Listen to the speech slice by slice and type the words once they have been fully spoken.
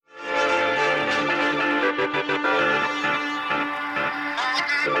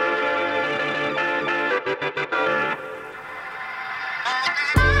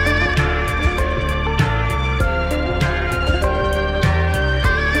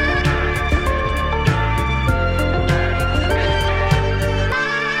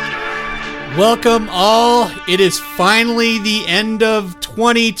Welcome all. It is finally the end of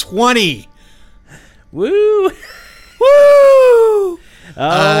 2020. Woo! Woo! Oh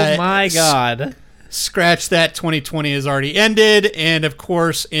my God. Scratch that, 2020 has already ended. And of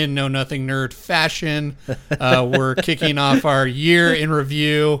course, in Know Nothing Nerd fashion, we're kicking off our year in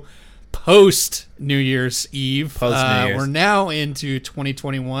review post New Year's Eve. Post New Year's. We're now into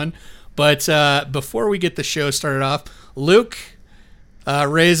 2021. But before we get the show started off, Luke,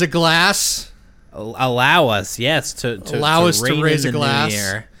 raise a glass. Allow us, yes, to Allow us to raise a new glass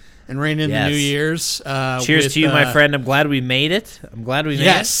year. And reign in the New Year's. Cheers with, to you, my friend. I'm glad we made it.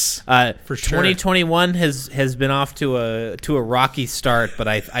 Yes, for sure. 2021 has been off to a rocky start, but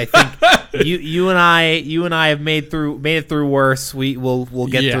I think you and I have made it through worse. We'll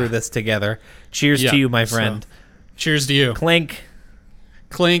get through this together. Cheers to you, my friend. So, cheers to you. Clink.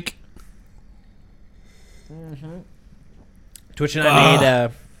 Clink. Mm-hmm. Twitch and I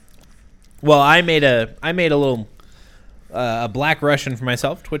I made a little a Black Russian for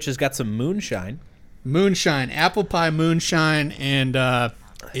myself. Twitch has got some moonshine. Apple pie moonshine, and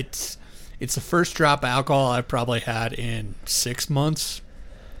it's the first drop of alcohol I've probably had in 6 months.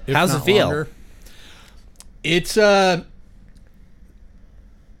 How's it feel? Longer. It's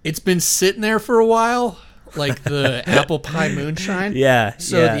been sitting there for a while, like the apple pie moonshine. Yeah.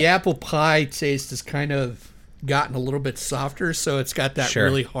 So the apple pie taste has kind of gotten a little bit softer, so it's got that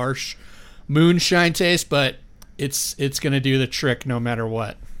really harsh moonshine taste, but it's going to do the trick no matter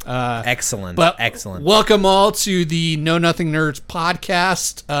what. Excellent. Excellent. Welcome all to the Know Nothing Nerds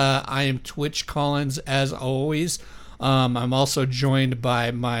podcast. I am Twitch Collins, as always. I'm also joined by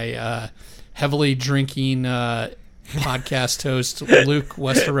my heavily drinking podcast host, Luke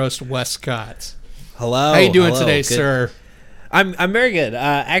Westeros Westcott. Hello. How you doing today, sir? I'm very good.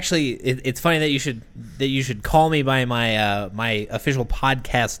 Actually, it's funny that you should call me by my my official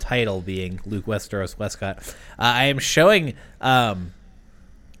podcast title being Luke Westeros Westcott. I am showing a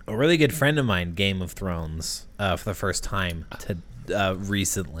really good friend of mine Game of Thrones for the first time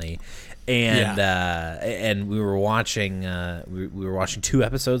recently, and we were watching 2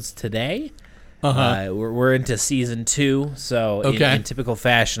 episodes today. We're into season 2, so in typical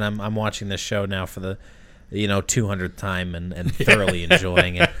fashion, I'm watching this show now for the 200th time and thoroughly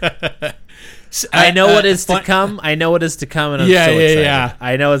enjoying it. I know what is to come. And I'm so excited. Yeah.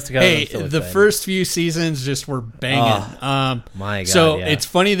 I know it's to come. Hey, I'm so the excited. first few seasons just were banging. My God. So it's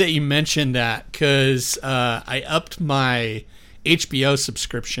funny that you mentioned that because I upped my HBO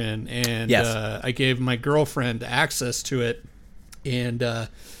subscription and I gave my girlfriend access to it, and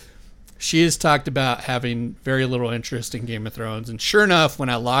she has talked about having very little interest in Game of Thrones. And sure enough, when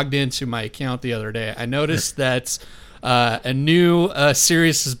I logged into my account the other day, I noticed that a new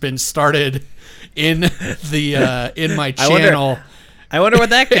series has been started in the in my channel. I wonder what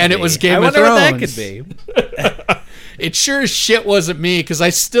that could be. And it was Game of Thrones. I wonder what that could be. It sure as shit wasn't me, because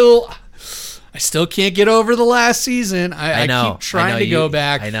I still can't get over the last season. I keep trying to go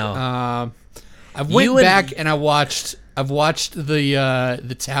back. I know. I went back and I've watched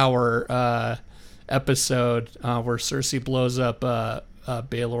the Tower episode where Cersei blows up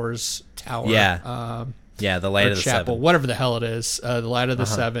Baelor's tower. The Light of the Chapel, Seven, whatever the hell it is, the Light of the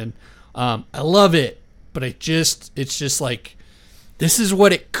Seven. I love it, but it's just like, this is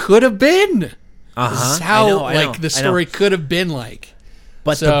what it could have been. This is how the story could have been like.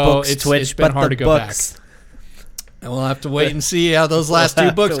 But so the books, it's Twitch, been but hard the to go books. back. And we'll have to wait and see how those last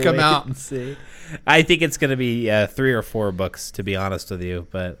 2 books come out. I think it's going to be 3 or 4 books, to be honest with you.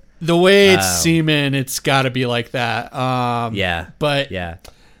 But the way it's seeming, it's got to be like that. But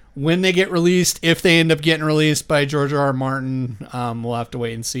when they get released, if they end up getting released by George R.R. Martin, we'll have to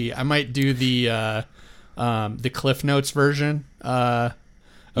wait and see. I might do the Cliff Notes version.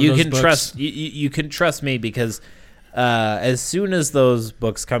 You can trust me, because as soon as those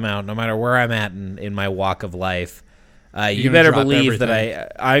books come out, no matter where I'm at in my walk of life, you better believe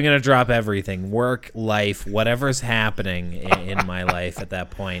that I'm going to drop everything, work, life, whatever's happening in my life at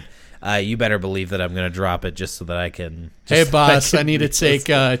that point. You better believe that I'm going to drop it just so that I can. Hey, boss, I need to take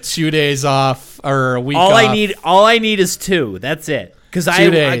 2 days off or a week off. All I need is 2. That's it. Because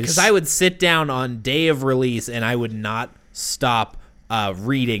I would sit down on day of release and I would not stop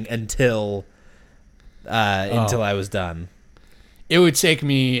reading until I was done. It would take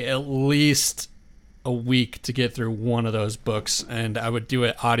me at least a week to get through one of those books, and I would do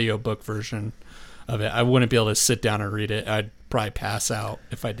an audiobook version. of it. I wouldn't be able to sit down and read it. I'd probably pass out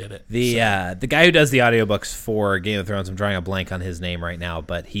if I did it. The guy who does the audiobooks for Game of Thrones, I'm drawing a blank on his name right now,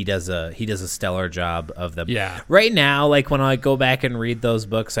 but he does a stellar job of them. Yeah. Right now, like when I go back and read those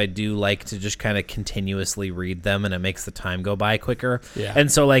books, I do like to just kind of continuously read them, and it makes the time go by quicker. Yeah.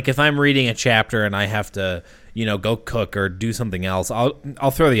 And so like if I'm reading a chapter and I have to, go cook or do something else,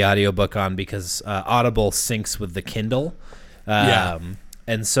 I'll throw the audiobook on because Audible syncs with the Kindle.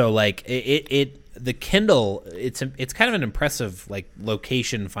 And so like the Kindle, it's kind of an impressive like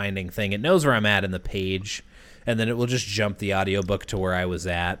location finding thing. It knows where I'm at in the page, and then it will just jump the audiobook to where I was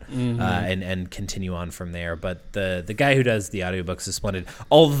at, and continue on from there. But the guy who does the audiobooks is splendid.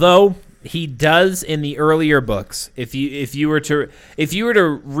 Although he does in the earlier books, if you were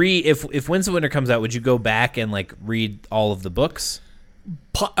to read, if Winds of Winter comes out, would you go back and like read all of the books?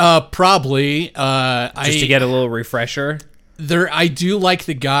 Probably. Just to get a little refresher. I do like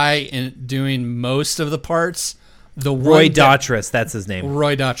the guy in doing most of the parts. Roy Dotrice, that's his name.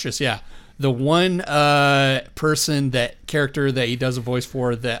 Roy Dotrice, yeah. The one character that he does a voice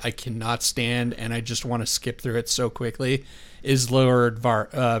for that I cannot stand, and I just want to skip through it so quickly, is Lord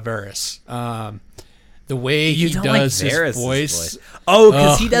Varys. The way he does his voice. Oh,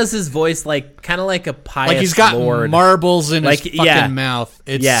 because he does his voice like kind of like a pious like he's got lord. Marbles in his fucking mouth.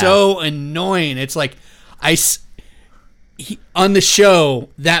 It's so annoying. It's like on the show,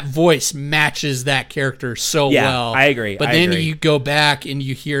 that voice matches that character so well. I agree. But then you go back and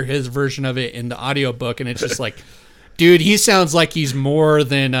you hear his version of it in the audiobook, and it's just like, dude, he sounds like he's more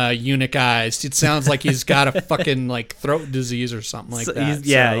than eunuchized. It sounds like he's got a fucking like throat disease or something like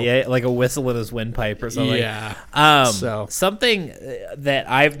that. Like a whistle in his windpipe or something. Yeah. Something that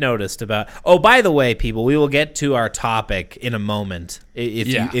I've noticed about. Oh, by the way, people, we will get to our topic in a moment.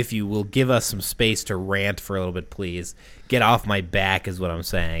 If you will give us some space to rant for a little bit, please. Get off my back is what I'm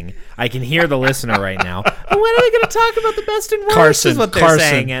saying. I can hear the listener right now. When are they going to talk about the best and worst? Carson, is what they're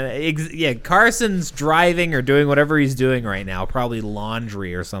saying. And, Carson's driving or doing whatever he's doing right now, probably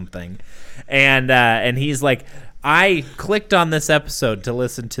laundry or something. And he's like, I clicked on this episode to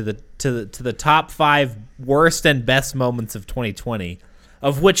listen to the top 5 worst and best moments of 2020,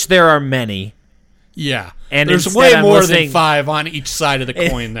 of which there are many. Yeah, and there's way more than 5 on each side of the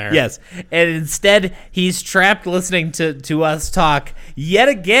coin there. Yes, and instead he's trapped listening to us talk yet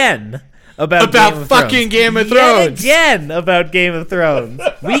again about fucking Game of Thrones. Yet again about Game of Thrones.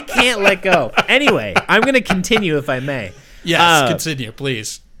 We can't let go. Anyway, I'm going to continue if I may. Yes, continue,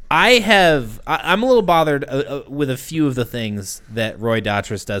 please. I'm a little bothered with a few of the things that Roy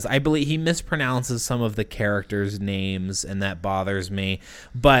Dotrice does. I believe he mispronounces some of the characters' names, and that bothers me.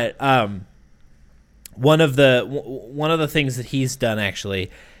 But one of the things that he's done actually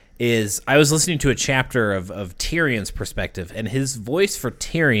is I was listening to a chapter of Tyrion's perspective, and his voice for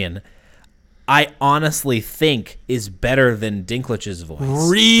Tyrion, I honestly think, is better than Dinklage's voice.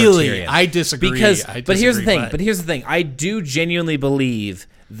 Really? I disagree. But here's the thing. I do genuinely believe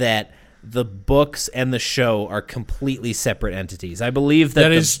that the books and the show are completely separate entities. I believe that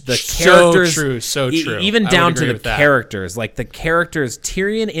the characters, so true. Even down to the characters, like the characters,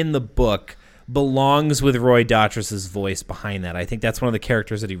 Tyrion in the book belongs with Roy Dotrice's voice behind that. I think that's one of the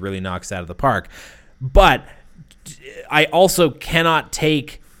characters that he really knocks out of the park. But I also cannot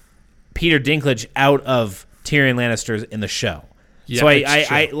take Peter Dinklage out of Tyrion Lannister in the show. Yeah, so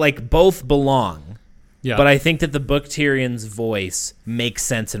I like both belong. Yeah. But I think that the book Tyrion's voice makes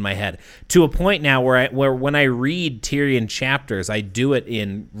sense in my head to a point now where when I read Tyrion chapters, I do it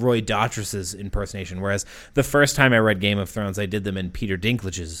in Roy Dotrice's impersonation, whereas the first time I read Game of Thrones, I did them in Peter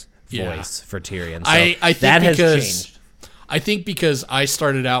Dinklage's voice for Tyrion. So I think that has changed. I think because I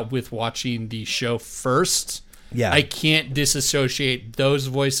started out with watching the show first, I can't disassociate those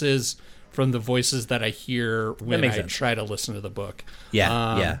voices from the voices that I hear when I try to listen to the book.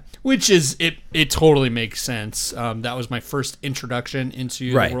 Which is, it totally makes sense. That was my first introduction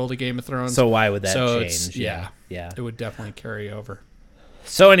into the world of Game of Thrones. So why would that change? Yeah. It would definitely carry over.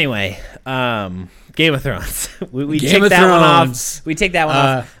 So anyway, Game of Thrones. We take that one off. We take that one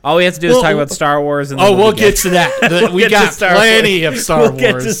off. All we have to do is talk about Star Wars. And we'll get to that. We got plenty of Star Wars. We'll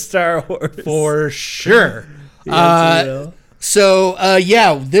get to Star Wars. For sure. This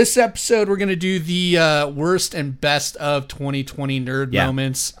episode we're going to do the worst and best of 2020 nerd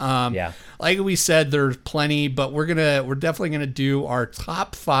moments. Like we said, there's plenty, but we're definitely going to do our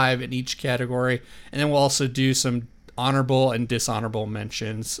top 5 in each category, and then we'll also do some honorable and dishonorable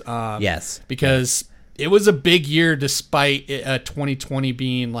mentions. Because it was a big year despite 2020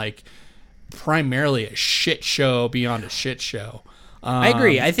 being like primarily a shit show beyond a shit show. I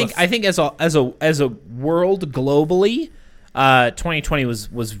agree. I think as a world globally, 2020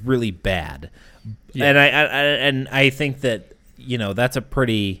 was really bad, and I think that that's a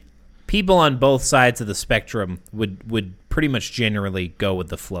pretty people on both sides of the spectrum would pretty much generally go with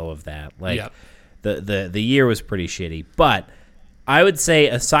the flow of that. Like the year was pretty shitty, but I would say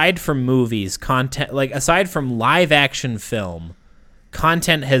aside from movies, content, like aside from live action film,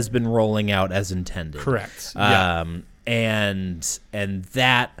 content has been rolling out as intended. Correct. And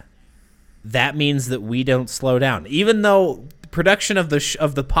that means that we don't slow down, even though production of the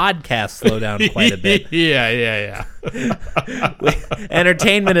podcast slow down quite a bit. Yeah.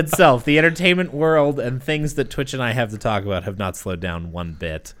 Entertainment itself, the entertainment world, and things that Twitch and I have to talk about have not slowed down one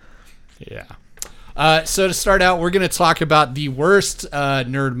bit. Yeah. So to start out, we're going to talk about the worst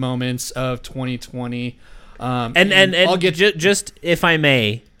nerd moments of 2020. And I'll get just if I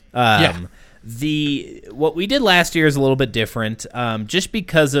may. What we did last year is a little bit different, just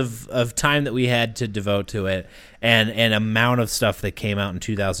because of time that we had to devote to it and amount of stuff that came out in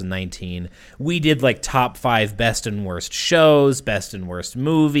 2019. We did like top 5 best and worst shows, best and worst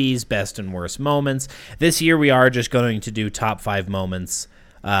movies, best and worst moments. This year we are just going to do top 5 moments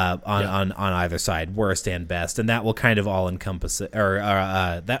on either side, worst and best, and that will kind of all encompass it, or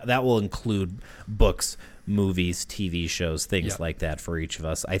that will include books, movies, TV shows, things like that for each of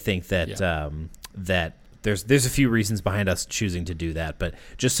us. I think that that there's a few reasons behind us choosing to do that, but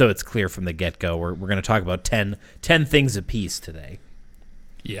just so it's clear from the get-go, we're going to talk about 10 things apiece today.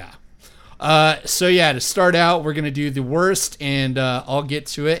 Yeah. So to start out, we're going to do the worst, and I'll get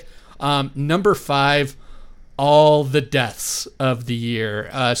to it. Number 5, all the deaths of the year,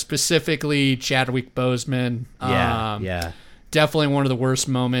 specifically Chadwick Boseman. Definitely one of the worst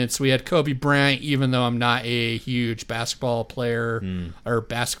moments. We had Kobe Bryant, even though I'm not a huge basketball player or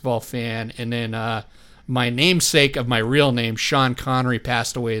basketball fan. And then my namesake of my real name, Sean Connery,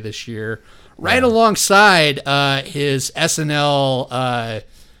 passed away this year. Right alongside his SNL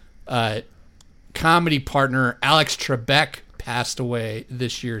comedy partner, Alex Trebek, passed away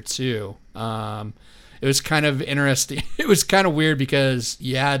this year too. It was kind of interesting. It was kind of weird because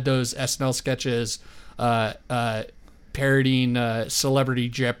you had those SNL sketches parodying Celebrity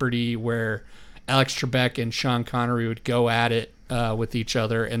Jeopardy, where Alex Trebek and Sean Connery would go at it with each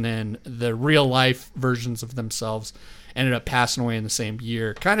other, and then the real life versions of themselves ended up passing away in the same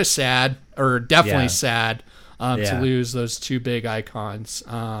year. Kind of sad, or definitely sad, to lose those two big icons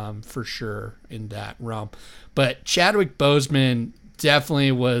for sure in that realm. But Chadwick Boseman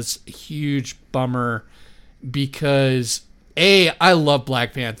definitely was a huge bummer because I love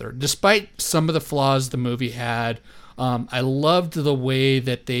Black Panther. Despite some of the flaws the movie had, I loved the way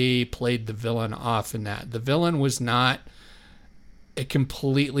that they played the villain off in that. The villain was not a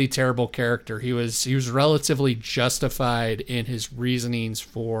completely terrible character. He was relatively justified in his reasonings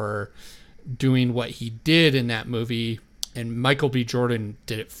for doing what he did in that movie, and Michael B. Jordan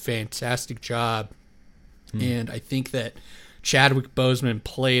did a fantastic job. And I think that Chadwick Boseman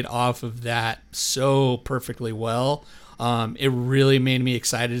played off of that so perfectly well. It really made me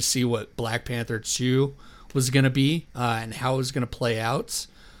excited to see what Black Panther 2 was going to be and how it was going to play out.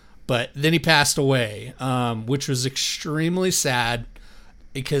 But then he passed away, which was extremely sad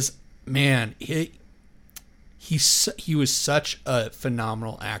because, man, he was such a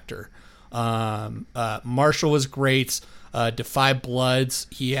phenomenal actor. Marshall was great. Da 5 Bloods,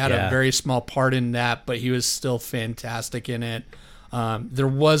 he had a very small part in that, but he was still fantastic in it. There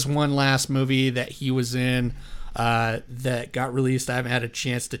was one last movie that he was in that got released. I haven't had a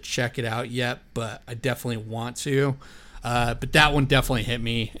chance to check it out yet, but I definitely want to. But that one definitely hit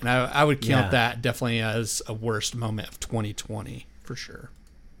me, and I would count that definitely as a worst moment of 2020 for sure.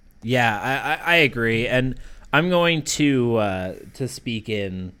 Yeah, I agree, and I'm going to speak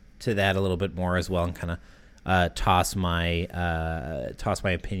in to that a little bit more as well, and kind of toss my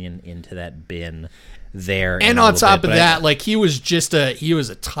opinion into that bin there. And on top of that, like he was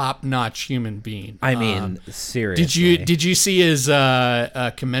a top-notch human being. I mean, seriously. Did you see his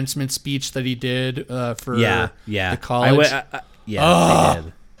commencement speech that he did for the college? I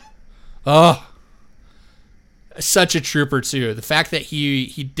did. Oh, such a trooper too. The fact that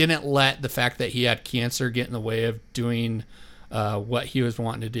he didn't let the fact that he had cancer get in the way of doing what he was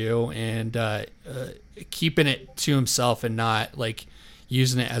wanting to do, and keeping it to himself and not like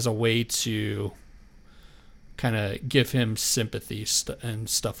using it as a way to kind of give him sympathy and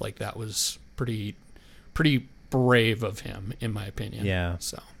stuff like that was pretty brave of him, in my opinion. Yeah.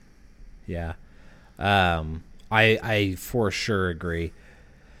 So. Yeah. I for sure agree.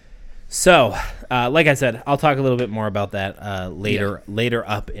 So, like I said, I'll talk a little bit more about that later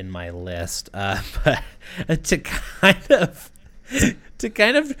up in my list. But to to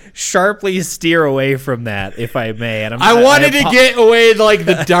kind of sharply steer away from that, if I may. And I wanted to get away like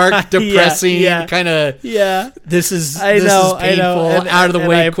the dark, depressing kind of. Yeah, this is painful. And, out of the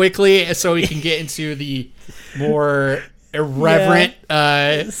way quickly, so we can get into the more irreverent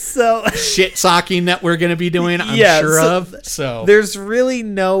shit socking that we're going to be doing. I'm sure of. So there's really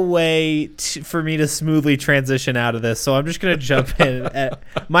no way for me to smoothly transition out of this. So I'm just going to jump in.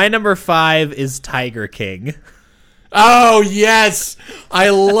 My number 5 is Tiger King. Oh, yes. I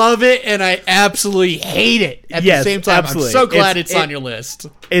love it, and I absolutely hate it at the same time. Absolutely. I'm so glad it's on your list.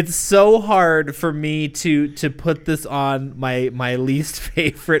 It's so hard for me to put this on my least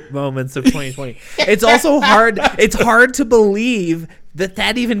favorite moments of 2020. It's also hard. It's hard to believe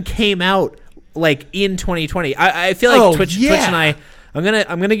that even came out like in 2020. I feel like Twitch and I... I'm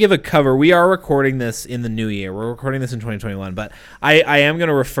gonna give a cover. We are recording this in the new year. We're recording this in 2021, but I am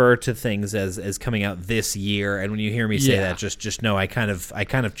gonna refer to things as coming out this year. And when you hear me say that, just know I kind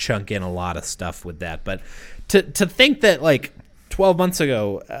of chunk in a lot of stuff with that. But to think that like 12 months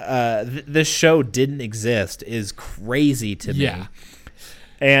ago, this show didn't exist is crazy to me. Yeah.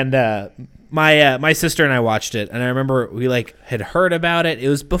 And my sister and I watched it, and I remember we had heard about it. It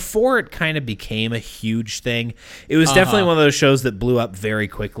was before it kind of became a huge thing. It was definitely one of those shows that blew up very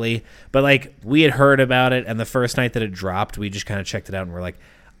quickly. But we had heard about it, and the first night that it dropped, we just kind of checked it out, and we're like,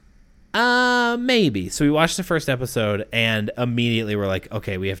 maybe. So we watched the first episode, and immediately we're like,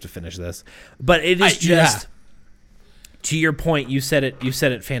 okay, we have to finish this. But it is just. To your point, you said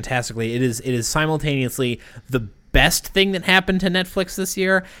it fantastically. It is simultaneously the best thing that happened to Netflix this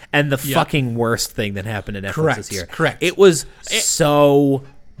year and the fucking worst thing that happened to Netflix this year. Correct. It was so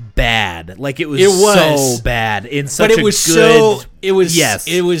bad. It was so bad in such a good. It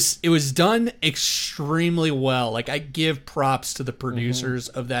was done extremely well. I give props to the producers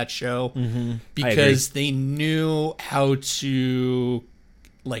of that show because they knew how to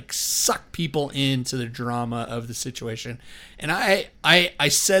suck people into the drama of the situation. And I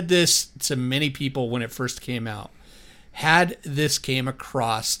said this to many people when it first came out. Had this came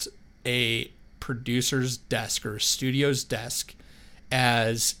across a producer's desk or a studio's desk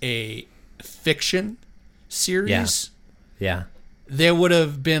as a fiction series, they would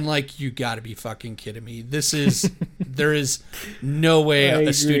have been like, you gotta be fucking kidding me. There is no way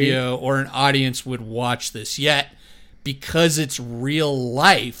a studio or an audience would watch this. Yet because it's real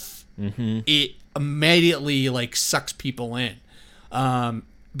life, it immediately sucks people in,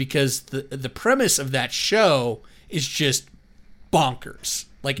 because the premise of that show is just bonkers,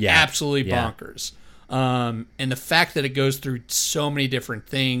 absolutely bonkers. And the fact that it goes through so many different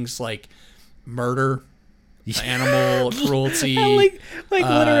things like murder, animal cruelty,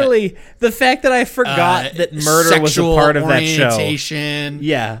 literally the fact that I forgot that murder was a part of that show.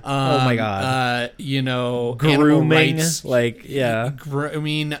 Yeah. Oh my god. Grooming,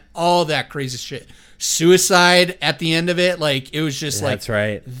 grooming, all that crazy shit. Suicide at the end of it, it was just that's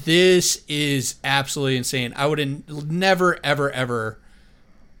right. This is absolutely insane. I would have never, ever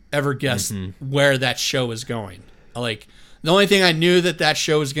guessed where that show was going. The only thing I knew that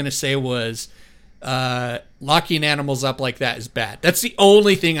show was going to say was, locking animals up like that is bad. That's the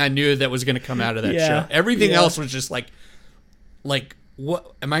only thing I knew that was going to come out of that show. Everything else was just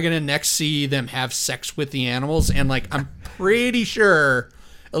what am I going to next see them have sex with the animals? And I'm pretty sure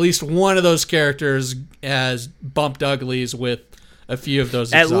at least one of those characters has bumped uglies with a few of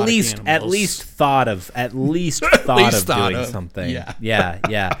those exotic animals. At least thought of doing something.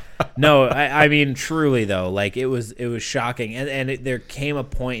 Yeah. No, I mean truly though, it was shocking, and there came a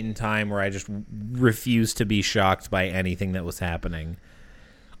point in time where I just refused to be shocked by anything that was happening.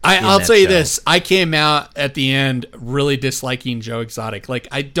 I'll tell you this: I came out at the end really disliking Joe Exotic.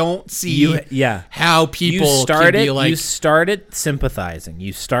 I don't see how people can be you started sympathizing.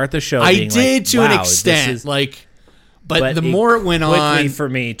 You start the show. I did to an extent, but the more it went on, for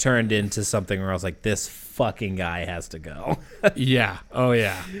me turned into something where I was like, this fucking guy has to go. Yeah. Oh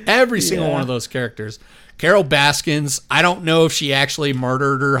yeah. Every single one of those characters. Carol Baskins, I don't know if she actually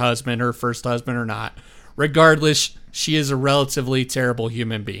murdered her first husband or not. Regardless, she is a relatively terrible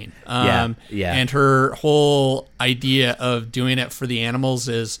human being. And her whole idea of doing it for the animals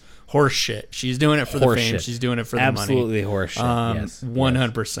is horse shit. She's doing it for the fame. She's doing it for the money. Absolutely horse shit.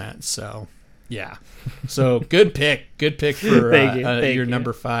 100%. So, yeah. So, good pick. Good pick for your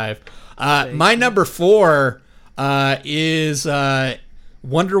number 5. My number 4 is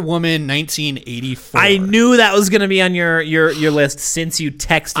Wonder Woman 1984. I knew that was going to be on your list since you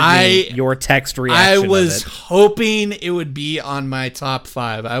texted me your text reaction. I was hoping it would be on my top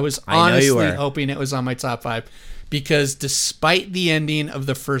 5. I was honestly hoping it was on my top 5 because despite the ending of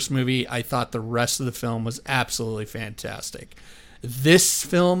the first movie, I thought the rest of the film was absolutely fantastic. This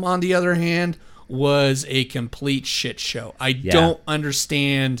film, on the other hand, was a complete shit show. I don't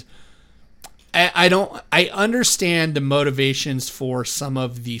understand. I understand the motivations for some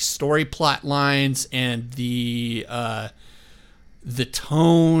of the story plot lines and the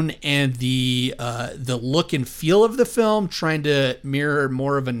tone and the look and feel of the film, trying to mirror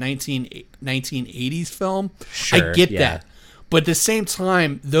more of a 1980s film. Sure, I get that. But at the same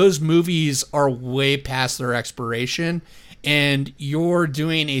time, those movies are way past their expiration, and you're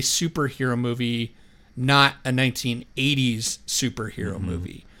doing a superhero movie, not a 1980s superhero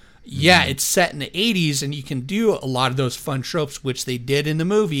movie. Yeah, it's set in the 80s, and you can do a lot of those fun tropes, which they did in the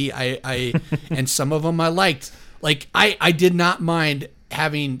movie. I and some of them I liked. Like, I did not mind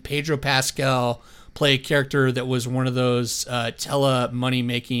having Pedro Pascal play a character that was one of those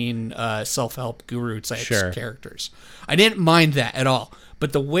money-making self-help guru type characters. I didn't mind that at all.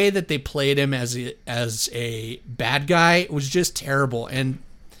 But the way that they played him as a bad guy was just terrible. And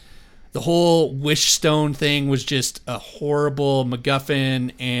the whole wish stone thing was just a horrible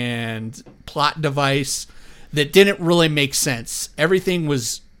MacGuffin and plot device that didn't really make sense. Everything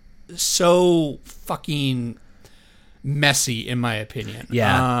was so fucking messy, in my opinion.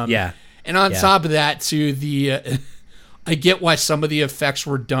 Yeah. And on top of that, too, I get why some of the effects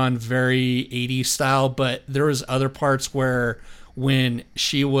were done very 80s style, but there was other parts where when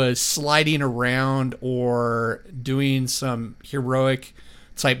she was sliding around or doing some heroic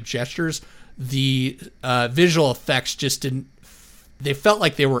type gestures, the visual effects just didn't. They felt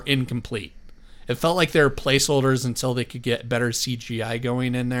like they were incomplete. It felt like they were placeholders until they could get better CGI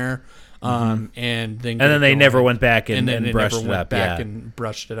going in there, and then they never went back and brushed it up. And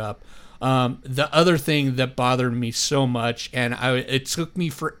brushed it up. The other thing that bothered me so much, and it took me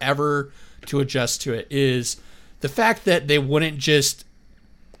forever to adjust to it, is the fact that they wouldn't just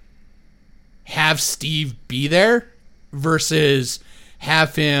have Steve be there versus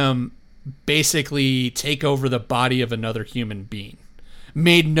have him basically take over the body of another human being.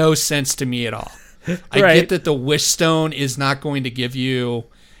 Made no sense to me at all. I get that the wish stone is not going to give you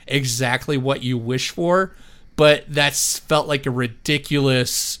exactly what you wish for, but that's felt like a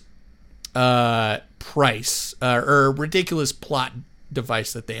ridiculous price or ridiculous plot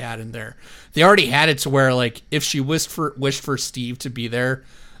device that they had in there. They already had it to where, like, if she wished for Steve to be there,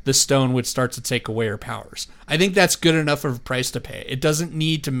 the stone would start to take away her powers. I think that's good enough of a price to pay. It doesn't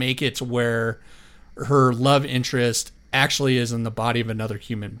need to make it to where her love interest actually is in the body of another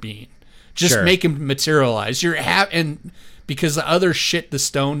human being. Just make him materialize. And because the other shit the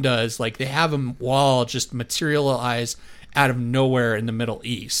stone does, like, they have him wall just materialize out of nowhere in the Middle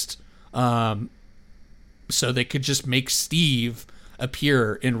East. So they could just make Steve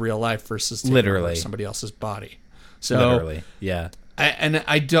appear in real life versus literally somebody else's body. So literally, yeah.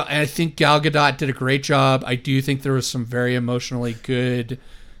 I think Gal Gadot did a great job. I do think there was some very emotionally good.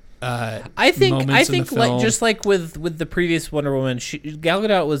 I think like, just like with the previous Wonder Woman, Gal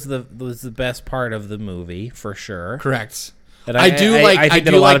Gadot was the best part of the movie for sure. Correct. And I think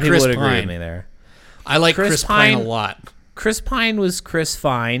a lot of people would agree with me there. I like Chris Pine a lot. Chris Pine was Chris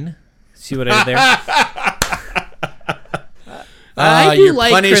Fine. See what I did there? I do you're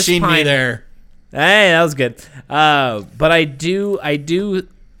like punishing Chris Pine. Me there. Hey, that was good. But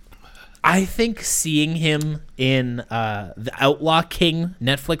I think seeing him in the Outlaw King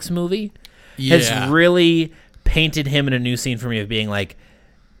Netflix movie has really painted him in a new scene for me of being like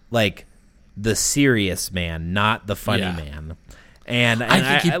the serious man, not the funny man. And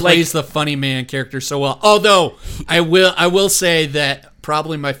I think he plays the funny man character so well. Although I will say that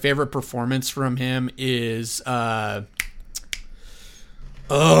probably my favorite performance from him is God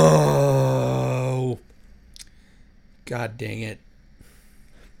dang it.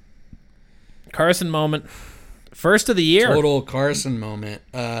 Carson moment. First of the year. Total Carson moment.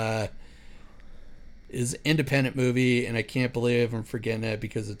 Is an independent movie, and I can't believe I'm forgetting it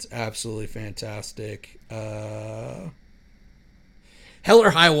because it's absolutely fantastic. Hell or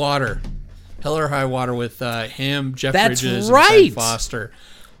High Water. Hell or High Water with him, Jeff Bridges, and Ben Foster.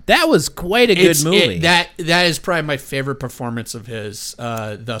 That was quite a good movie. That is probably my favorite performance of his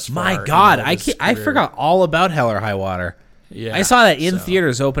thus far. My God, I forgot all about Hell or High Water. Yeah, I saw that in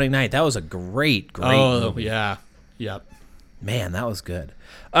theaters opening night. That was a great movie. Yeah. Yep. Man, that was good.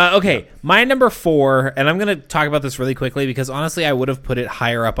 Okay, my number 4, and I'm going to talk about this really quickly because honestly I would have put it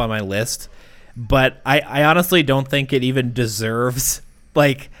higher up on my list, but I honestly don't think it even deserves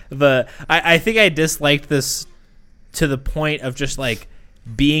I think I disliked this to the point of just like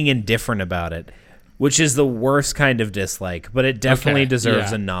being indifferent about it, which is the worst kind of dislike, but it definitely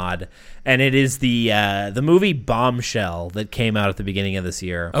deserves a nod. And it is the movie Bombshell that came out at the beginning of this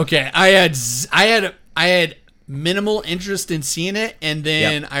year. Okay, I had minimal interest in seeing it, and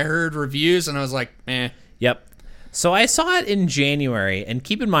then I heard reviews, and I was like, eh. Yep. So I saw it in January, and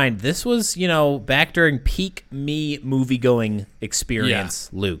keep in mind, this was, back during peak me movie-going experience,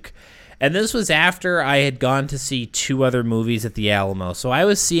 Luke. And this was after I had gone to see 2 other movies at the Alamo, so I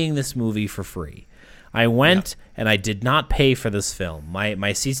was seeing this movie for free. I went, and I did not pay for this film.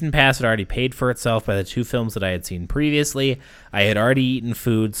 My season pass had already paid for itself by the 2 films that I had seen previously. I had already eaten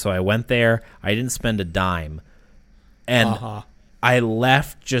food, so I went there. I didn't spend a dime. And I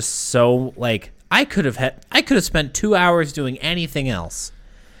left just so, I could have spent 2 hours doing anything else,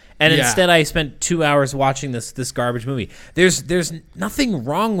 and instead I spent 2 hours watching this garbage movie. There's nothing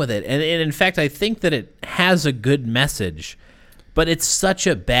wrong with it, and in fact I think that it has a good message, but it's such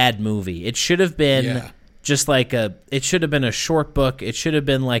a bad movie. It should have been just it should have been a short book. It should have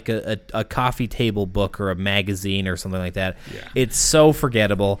been like a coffee table book or a magazine or something like that. Yeah. It's so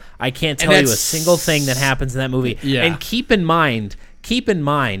forgettable. I can't tell you a single thing that happens in that movie. Yeah. And keep in mind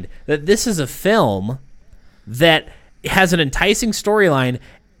that this is a film that has an enticing storyline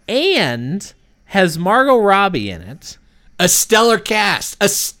and has Margot Robbie in it. A stellar cast.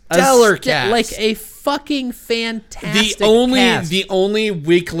 Like a fucking fantastic cast. The only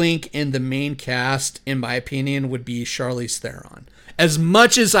weak link in the main cast, in my opinion, would be Charlize Theron. As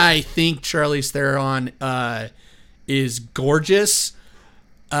much as I think Charlize Theron is gorgeous,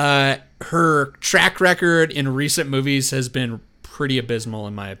 her track record in recent movies has been pretty abysmal,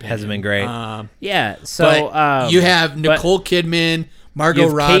 in my opinion. Hasn't been great. So you have Nicole Kidman, Margot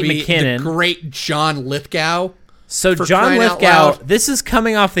Robbie, the great John Lithgow. So John Lithgow, this is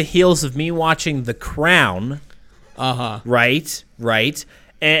coming off the heels of me watching The Crown. Right.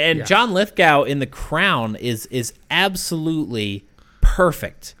 And John Lithgow in The Crown is absolutely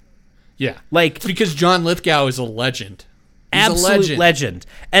perfect. Yeah. Because John Lithgow is a legend. He's absolute legend.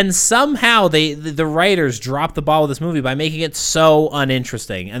 And somehow the writers dropped the ball with this movie by making it so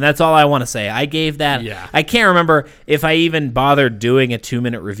uninteresting. And that's all I want to say. I gave that. Yeah. I can't remember if I even bothered doing a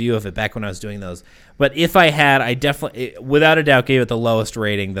 2-minute review of it back when I was doing those. But if I had, I definitely, without a doubt, gave it the lowest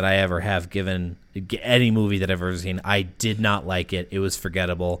rating that I ever have given any movie that I've ever seen. I did not like it. It was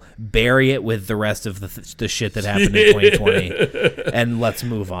forgettable. Bury it with the rest of the shit that happened in 2020. And let's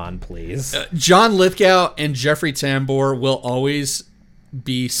move on, please. John Lithgow and Jeffrey Tambor will always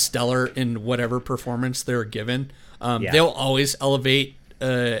be stellar in whatever performance they're given. They'll always elevate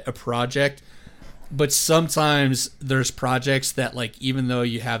a project. But sometimes there's projects that, even though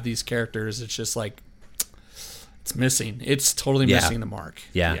you have these characters, it's just it's missing. It's totally missing the mark.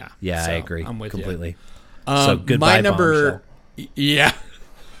 Yeah, so I agree. I'm with completely. You. So goodbye, Bombshell. Yeah.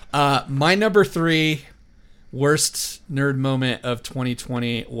 My number 3 worst nerd moment of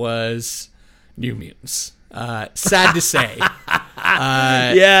 2020 was New Mutants. Sad to say.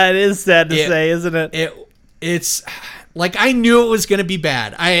 It is sad to say, isn't it? It's I knew it was going to be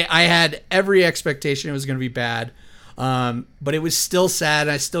bad. I had every expectation it was going to be bad. But it was still sad.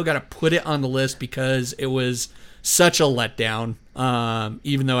 I still got to put it on the list because it was such a letdown.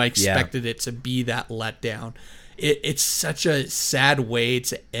 Even though I expected it to be that letdown. It's such a sad way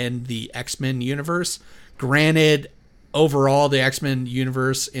to end the X-Men universe. Granted, overall the X-Men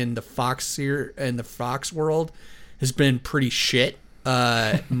universe in the Fox world has been pretty shit.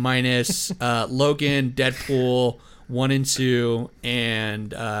 Minus Logan, Deadpool 1 and 2,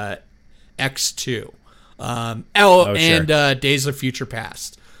 and X2. And Days of Future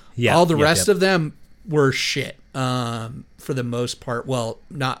Past. Yeah, all the rest of them were shit for the most part. Well,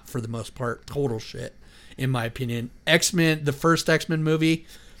 not for the most part, total shit, in my opinion. X-Men, the first X-Men movie,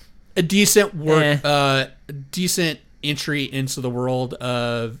 a decent decent entry into the world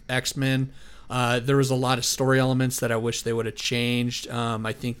of X-Men. There was a lot of story elements that I wish they would have changed.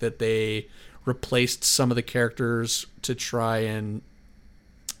 I think that they replaced some of the characters to try and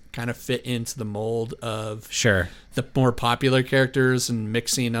kind of fit into the mold of the more popular characters and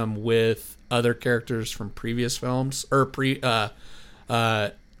mixing them with other characters from previous films or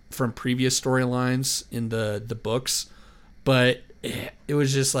from previous storylines in the books. But it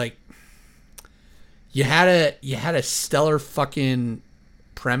was just you had a stellar fucking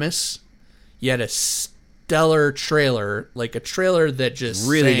premise. You had a stellar trailer, a trailer that just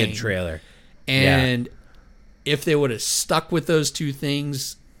really good trailer. And if they would have stuck with those two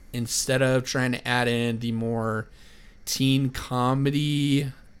things instead of trying to add in the more teen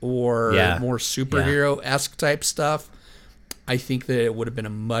comedy or more superhero-esque type stuff, I think that it would have been a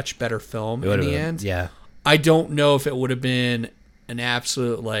much better film in the end. Yeah. I don't know if it would have been an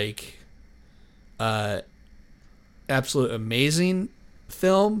absolute amazing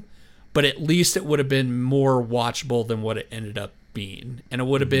film, but at least it would have been more watchable than what it ended up being, and it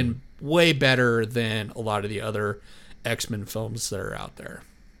would have been way better than a lot of the other X-Men films that are out there.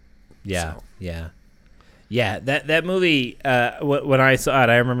 Yeah, so. Yeah. That movie, when I saw it,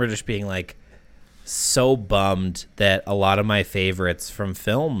 I remember just being like so bummed that a lot of my favorites from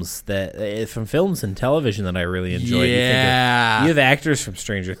films and television that I really enjoyed. Yeah. You have actors from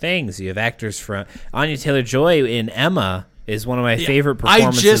Stranger Things. You have actors from Anya Taylor-Joy in Emma is one of my favorite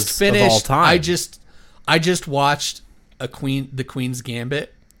performances of all time. I just watched the Queen's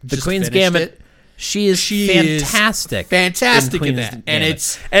Gambit. The Queen's Gambit. She is fantastic in that, and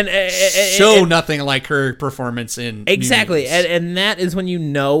it's nothing like her performance in exactly, and that is when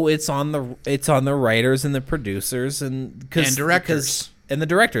it's on the writers and the producers and directors and the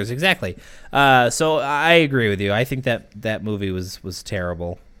directors exactly. So I agree with you. I think that movie was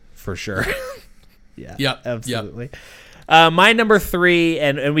terrible for sure. Yeah, yep, absolutely. Yep. My number 3,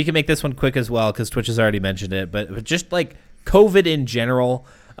 and we can make this one quick as well because Twitch has already mentioned it, but just like COVID in general.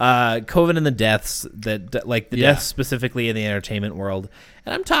 COVID and the deaths deaths specifically in the entertainment world,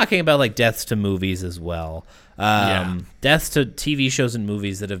 and I'm talking about like deaths to movies as well. Deaths to TV shows and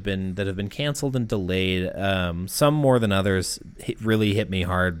movies that have been canceled and delayed. Some more than others really hit me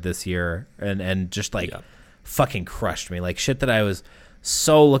hard this year, and just fucking crushed me. Like shit that I was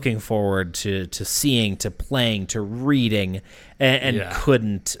so looking forward to seeing, to playing, to reading, and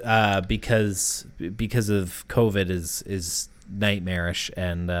couldn't because of COVID is nightmarish,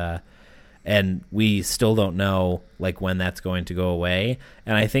 and we still don't know like when that's going to go away.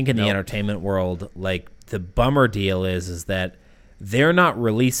 And I think in the entertainment world, like the bummer deal is that they're not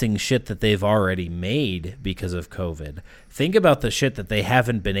releasing shit that they've already made because of COVID. Think about the shit that they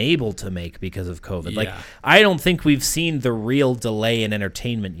haven't been able to make because of COVID. Like I don't think we've seen the real delay in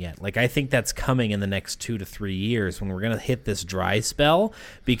entertainment yet. Like I think that's coming in the next 2 to 3 years when we're going to hit this dry spell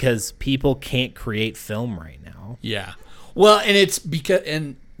because people can't create film right now. Yeah. Well, and it's because,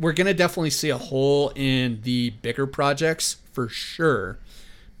 and we're going to definitely see a hole in the bigger projects for sure,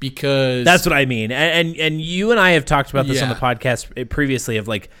 because that's what I mean. And you and I have talked about this on the podcast previously of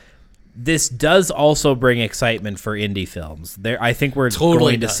like, this does also bring excitement for indie films. I think we're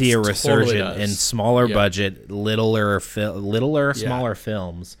going to see a resurgence in smaller budget, littler, smaller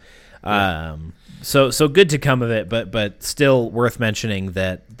films. So good to come of it, but still worth mentioning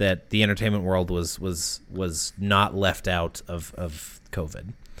that the entertainment world was not left out of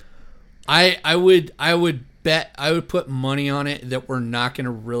COVID. I would bet, I would put money on it that we're not going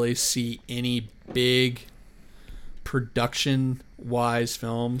to really see any big production wise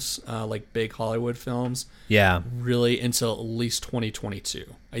films, like big Hollywood films. Yeah. Really until at least 2022.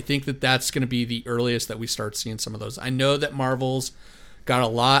 I think that's going to be the earliest that we start seeing some of those. I know that Marvel's got a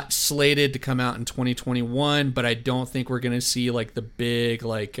lot slated to come out in 2021, but I don't think we're going to see like the big,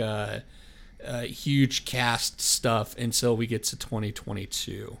 like huge cast stuff until we get to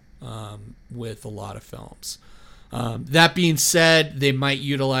 2022 with a lot of films. That being said, they might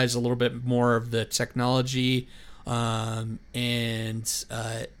utilize a little bit more of the technology and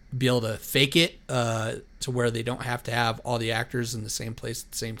be able to fake it to where they don't have to have all the actors in the same place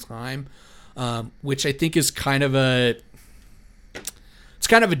at the same time, which I think is kind of a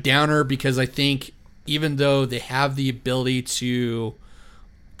downer, because I think even though they have the ability to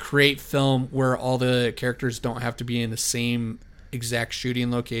create film where all the characters don't have to be in the same exact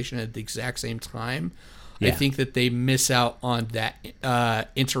shooting location at the exact same time, I think that they miss out on that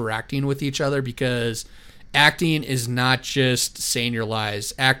interacting with each other, because acting is not just saying your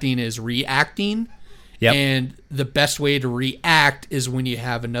lines. Acting is reacting. Yep. And the best way to react is when you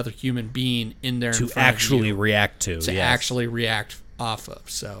have another human being in there to actually react to. Actually react off of.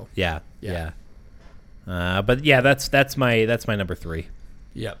 So yeah. But yeah, that's my number 3.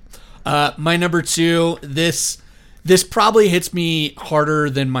 Yep. My number 2. This probably hits me harder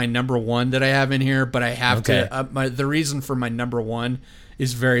than my number 1 that I have in here, but I have to. The reason for my number 1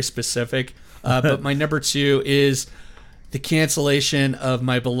 is very specific. But my number 2 is the cancellation of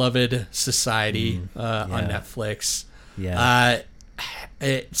my beloved Society on Netflix. Yeah.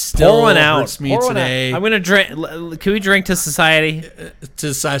 It still hurts me today. I'm gonna drink. Can we drink to Society?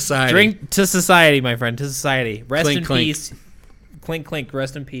 To Society. Drink to Society, my friend. To Society. Rest clink, in clink. peace. Clink clink.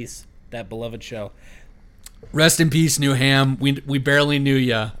 Rest in peace. That beloved show. Rest in peace, Newham. We barely knew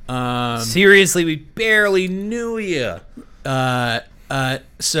you. Seriously, we barely knew you.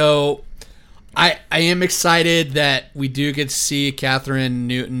 So I am excited that we do get to see Catherine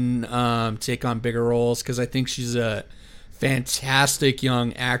Newton take on bigger roles, because I think she's a fantastic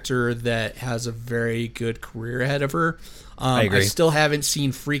young actor that has a very good career ahead of her. I agree. I still haven't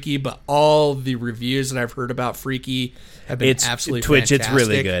seen Freaky, but all the reviews that I've heard about Freaky have been absolutely Twitch. Fantastic. It's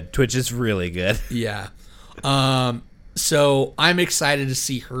really good. Twitch is really good. Yeah. So I'm excited to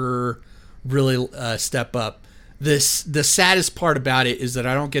see her really step up. The saddest part about it is that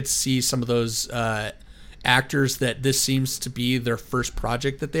I don't get to see some of those actors that this seems to be their first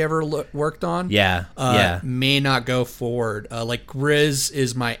project that they ever worked on. May not go forward. Like Grizz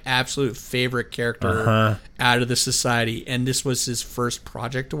is my absolute favorite character out of the Society, and this was his first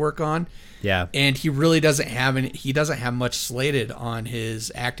project to work on. Yeah, and he really doesn't have much slated on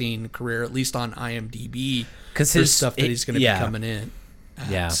his acting career, at least on IMDb, because his stuff that he's going to be coming in.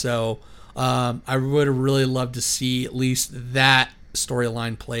 So I would have really loved to see at least that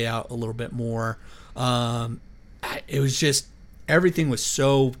storyline play out a little bit more. It was just, everything was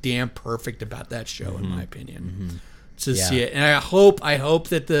so damn perfect about that show, in my opinion, to see it. And I hope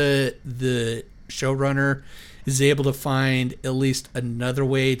that the showrunner is able to find at least another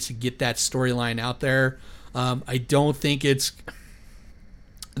way to get that storyline out there. I don't think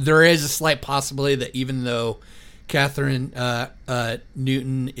there is a slight possibility that even though Catherine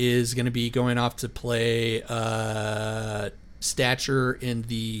Newton is going to be going off to play Stature in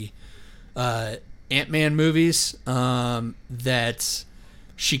the Ant-Man movies, that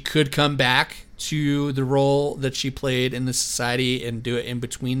she could come back to the role that she played in the Society and do it in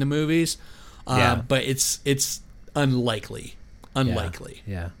between the movies. But it's unlikely.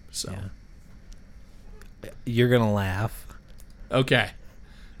 Yeah. So you're gonna laugh. Okay,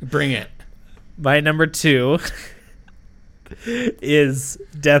 bring it. My number 2 is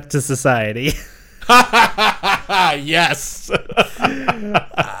Death to Society. Yes.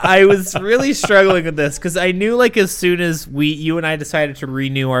 I was really struggling with this because I knew, like, as soon as you and I decided to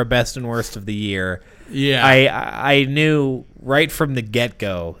renew our best and worst of the year, I knew right from the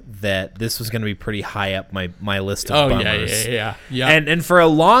get-go that this was going to be pretty high up my list of bummers. Yeah. And for a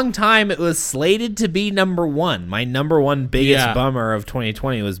long time, it was slated to be number 1. My number 1 biggest bummer of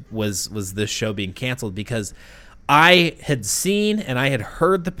 2020 was this show being canceled, because I had seen and I had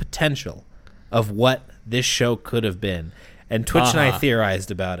heard the potential of what this show could have been, and Twitch and I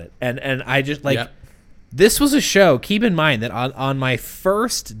theorized about it, and I just this was a show. Keep in mind that on my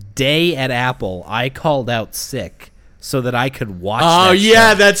first day at Apple, I called out sick so that I could watch. Oh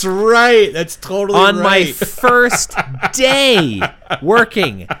yeah, that's right. That's totally on right. my first day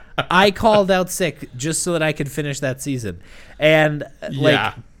working. I called out sick just so that I could finish that season, and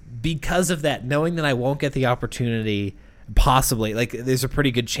because of that, knowing that I won't get the opportunity. Possibly, like, there's a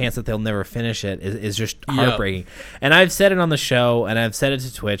pretty good chance that they'll never finish it, is just heartbreaking. And I've said it on the show, and I've said it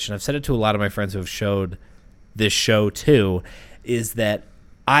to Twitch, and I've said it to a lot of my friends who have showed this show too, is that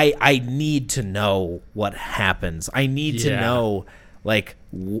I need to know what happens. I need to know, like,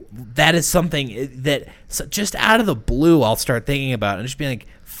 that is something that just out of the blue I'll start thinking about and just be like,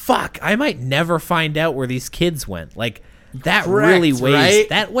 fuck, I might never find out where these kids went. Like, that really weighs. Right?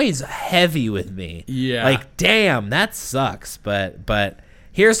 That weighs heavy with me. Yeah. Like, damn, that sucks. But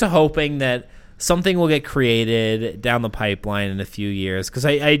here's to hoping that something will get created down the pipeline in a few years, because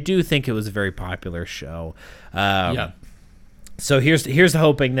I do think it was a very popular show. So here's to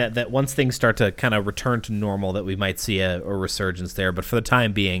hoping that once things start to kind of return to normal, that we might see a resurgence there. But for the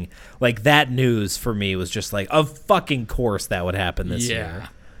time being, like, that news for me was just like, of fucking course that would happen this year.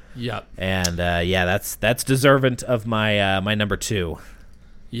 Yep. And that's deserving of my my number 2.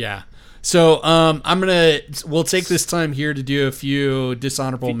 Yeah. So we'll take this time here to do a few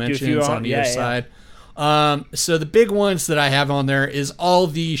dishonorable mentions on either side. So the big ones that I have on there is all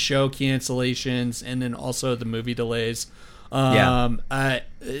the show cancellations and then also the movie delays. Some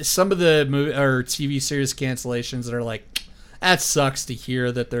of the movie or TV series cancellations that are like, that sucks to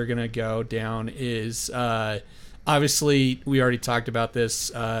hear that they're gonna go down is obviously, we already talked about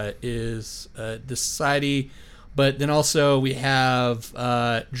this, is the Society, but then also we have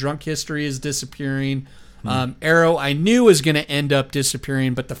Drunk History is disappearing. Arrow, I knew was going to end up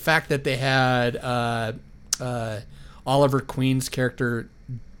disappearing, but the fact that they had Oliver Queen's character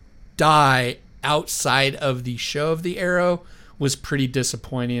die outside of the show of the Arrow was pretty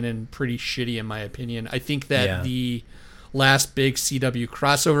disappointing and pretty shitty in my opinion. I think that the last big CW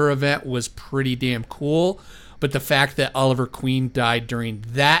crossover event was pretty damn cool. But the fact that Oliver Queen died during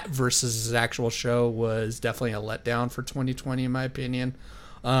that versus his actual show was definitely a letdown for 2020, in my opinion.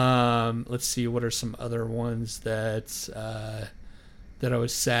 Let's see, what are some other ones that I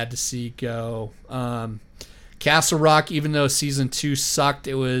was sad to see go. Castle Rock, even though season 2 sucked,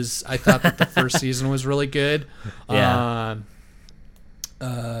 I thought that the first season was really good.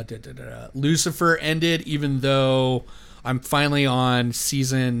 Lucifer ended, even though I'm finally on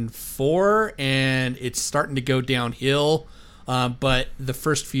season 4 and it's starting to go downhill. But the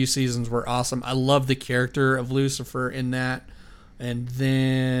first few seasons were awesome. I love the character of Lucifer in that. And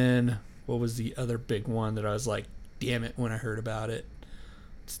then what was the other big one that I was like, damn it when I heard about it.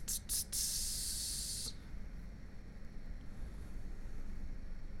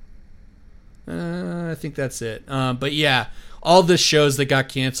 I think that's it. But yeah, all the shows that got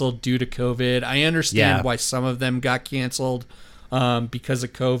canceled due to COVID. I understand why some of them got canceled because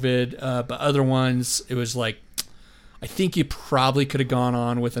of COVID. But other ones, it was like, I think you probably could have gone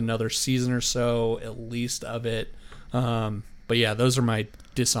on with another season or so, at least, of it. But yeah, those are my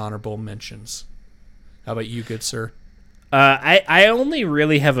dishonorable mentions. How about you, good sir? I only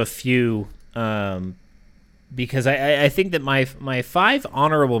really have a few because I think that my 5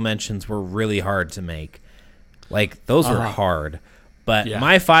 honorable mentions were really hard to make. Like, those were hard. But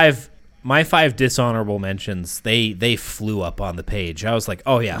my five dishonorable mentions, they flew up on the page. I was like,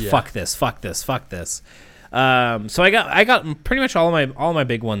 oh yeah. fuck this. So I got pretty much all of my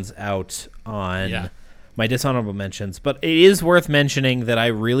big ones out on my dishonorable mentions, but it is worth mentioning that I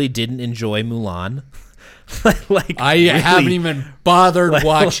really didn't enjoy Mulan. I haven't even bothered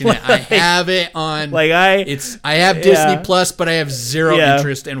watching it. I have it on. I have Disney Plus, but I have zero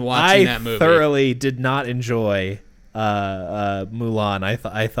interest in watching that movie. I thoroughly did not enjoy Mulan.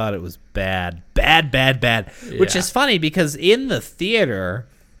 I thought it was bad. Which is funny because in the theater,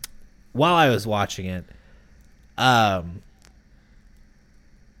 while I was watching it,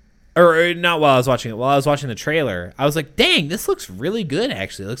 or not while I was watching it, while I was watching the trailer, I was like, dang, this looks really good,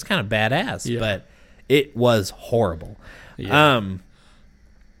 actually. It looks kind of badass, but it was horrible.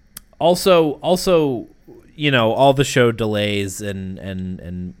 Also, you know, all the show delays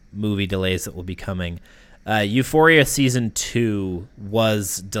and movie delays that will be coming. Euphoria season 2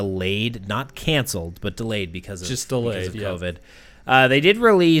 was delayed, not canceled, but delayed because of COVID. They did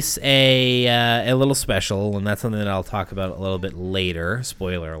release a little special, and that's something that I'll talk about a little bit later.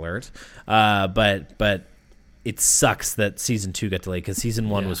 Spoiler alert. But it sucks that season 2 got delayed because season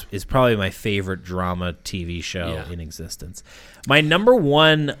 1 is probably my favorite drama TV show in existence. My number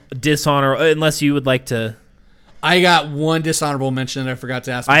one dishonor, unless you would like to. I got one dishonorable mention that I forgot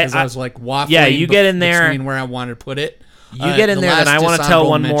to ask because I was like waffling. Yeah, you get in there between where I wanted to put it. You get in there, and I want to tell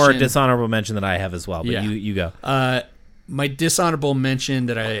one more dishonorable mention that I have as well. But you go. My dishonorable mention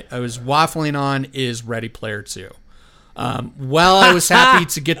that I was waffling on is Ready Player 2. While I was happy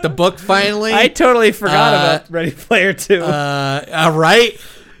to get the book finally, I totally forgot about Ready Player 2. Right?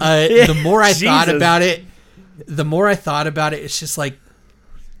 The more I thought about it, it's just like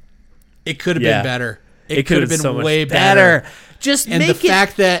it could have been better. It could have been so way better. The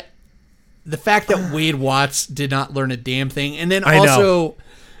fact that Wade Watts did not learn a damn thing, and then also.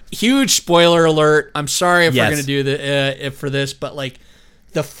 Huge spoiler alert. I'm sorry if we're going to do for this, but like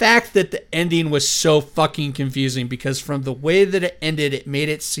the fact that the ending was so fucking confusing because from the way that it ended, it made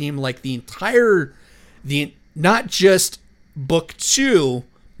it seem like not just book 2,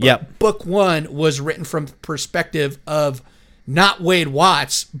 but book 1 was written from the perspective of not Wade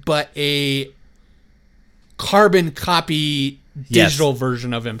Watts, but a carbon copy digital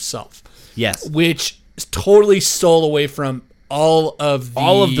version of himself. Yes. Which totally stole away from all of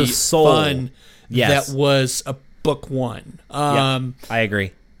the soul fun that was a book 1. I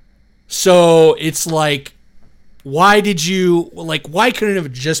agree. So it's like, why couldn't it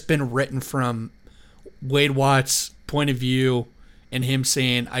have just been written from Wade Watts' point of view and him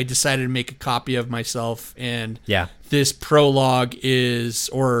saying, I decided to make a copy of myself and this prologue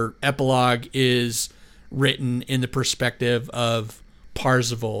or epilogue is written in the perspective of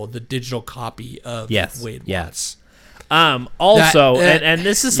Parzival, the digital copy of Wade Watts. And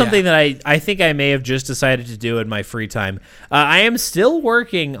this is something that I think I may have just decided to do in my free time. I am still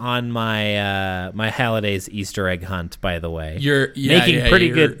working on my my Halliday's Easter egg hunt. By the way, making pretty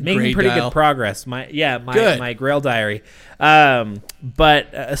good progress. My Grail diary.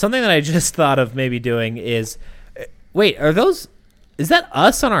 But something that I just thought of maybe doing is, wait, is that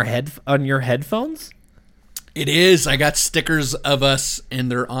us on your headphones? It is. I got stickers of us,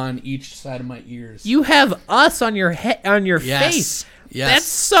 and they're on each side of my ears. You have us on your face. Yes. That's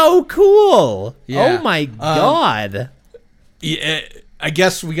so cool. Yeah. Oh my god. I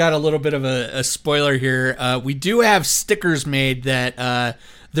guess we got a little bit of a spoiler here. We do have stickers made that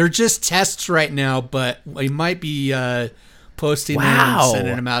they're just tests right now, but we might be posting them and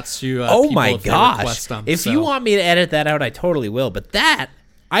sending them out to people if they request them. If you want me to edit that out, I totally will. But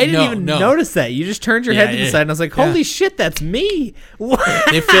I didn't even notice that. You just turned your head to the side, and I was like, holy shit, that's me. Wow.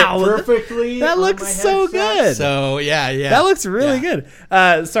 They fit perfectly. That looks so good. So, That looks really good.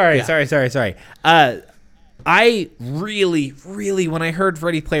 Sorry. I really, when I heard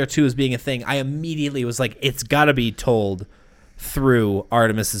Ready Player 2 as being a thing, I immediately was like, it's got to be told through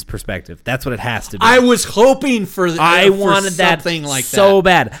Artemis's perspective. That's what it has to be. I was hoping for I wanted something that like so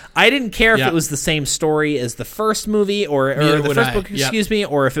that. bad. I didn't care if it was the same story as the first movie or the first book, excuse me,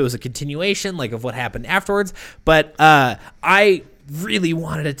 or if it was a continuation like of what happened afterwards. But I really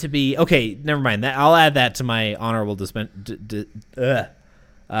wanted it to be okay. Never mind that. I'll add that to my honorable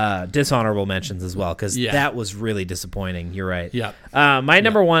dishonorable mentions as well, because that was really disappointing. You're right. Yeah. My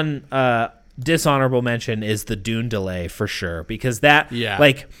number one dishonorable mention is the Dune delay for sure, because that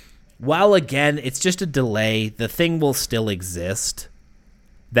like, while again it's just a delay, the thing will still exist.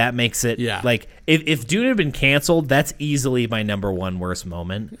 That makes it like if Dune had been canceled, that's easily my number one worst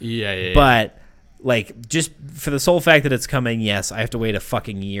moment. But like, just for the sole fact that it's coming, yes, I have to wait a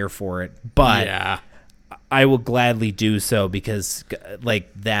fucking year for it, but I will gladly do so, because like,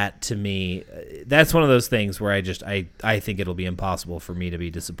 that to me, that's one of those things where I think it'll be impossible for me to be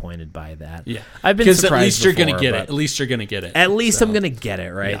disappointed by that. I've been surprised. At least you're before, gonna get it. At least you're gonna get it. At least I'm gonna get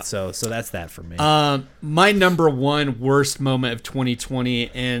it, right? So that's that for me. My number one worst moment of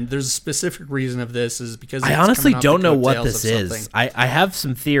 2020, and there's a specific reason of this, is because I honestly don't know what this is. I have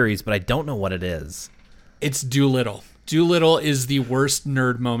some theories, but I don't know what it is. It's Doolittle. Doolittle is the worst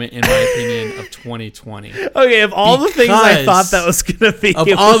nerd moment, in my opinion, of 2020. Okay, of all the things I thought that was going to be. Of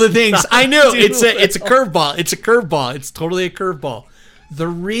all the things, I knew it's a curveball. It's a curveball. It's totally a curveball. The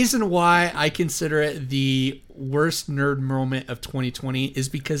reason why I consider it the worst nerd moment of 2020 is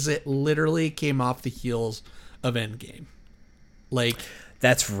because it literally came off the heels of Endgame. Like,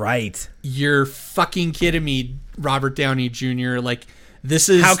 that's right. You're fucking kidding me, Robert Downey Jr. Like, this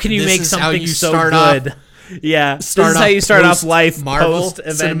is how can you make something so good? Off, this is how you start off life. Marvel post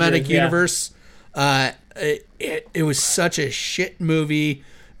Cinematic Universe. It was such a shit movie.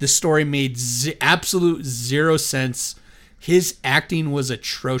 The story made absolute zero sense. His acting was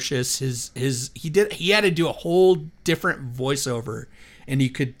atrocious. He had to do a whole different voiceover, and you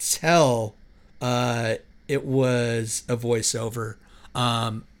could tell it was a voiceover.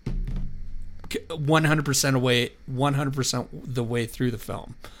 100% the way through the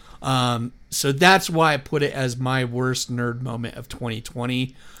film. So that's why I put it as my worst nerd moment of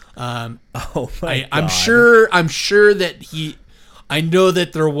 2020. Oh my God. I'm sure that I know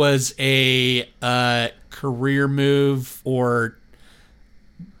that there was a career move or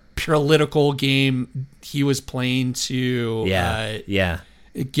political game he was playing to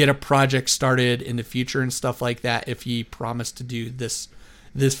get a project started in the future and stuff like that if he promised to do this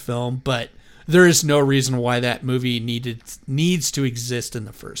film, but there is no reason why that movie needs to exist in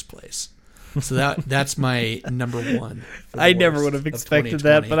the first place. So that's my number one. I never would have expected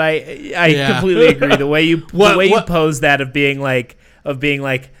that, but I completely agree. The way you pose that of being like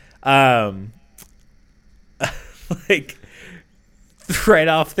like right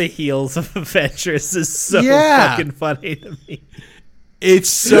off the heels of Avengers is so fucking funny to me. It's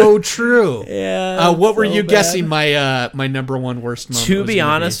so true. What were you bad. guessing my number one worst moment? To be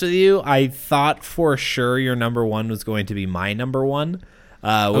honest with you, I thought for sure your number one was going to be my number one,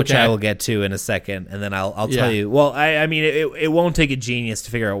 which I will get to in a second, and then I'll tell you. Well, I mean, it won't take a genius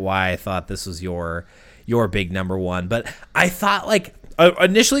to figure out why I thought this was your big number one, but I thought, like,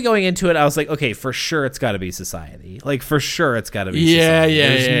 initially going into it, I was like, okay, for sure it's got to be Society. Like, for sure it's got to be Society.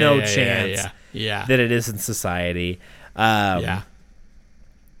 There's no chance that it isn't Society.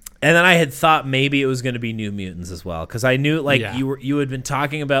 And then I had thought maybe it was going to be New Mutants as well, because I knew, like, you had been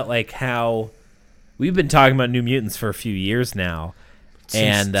talking about, like, how we've been talking about New Mutants for a few years now,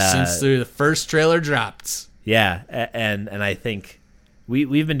 since the first trailer dropped. Yeah, and I think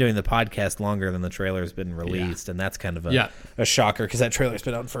we've been doing the podcast longer than the trailer's been released, and that's kind of a shocker, because that trailer's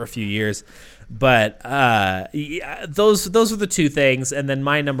been out for a few years. But those were the two things, and then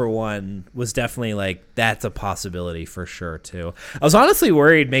my number one was definitely, like, that's a possibility for sure too. I was honestly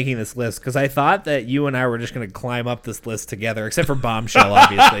worried making this list, because I thought that you and I were just going to climb up this list together, except for Bombshell,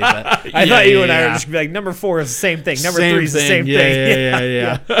 obviously. But I thought you and I were just going to be like, number 4 is the same thing, number 3 is the same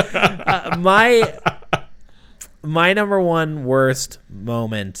thing. My number one worst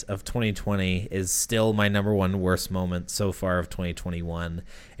moment of 2020 is still my number one worst moment so far of 2021,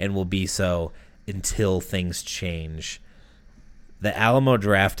 and will be so until things change. The Alamo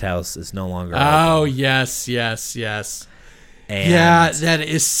Drafthouse is no longer open. Yes. And that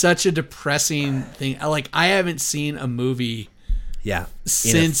is such a depressing thing. Like, I haven't seen a movie in a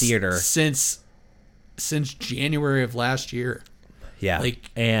theater since January of last year. Yeah.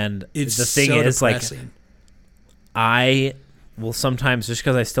 Like, and it's the thing so is, depressing. like, I will sometimes, just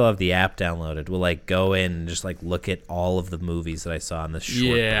because I still have the app downloaded, will, like, go in and just, like, look at all of the movies that I saw in this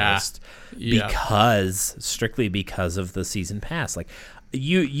short burst, strictly because of the season pass. Like,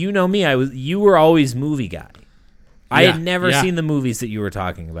 you know me, you were always movie guy. I had never seen the movies that you were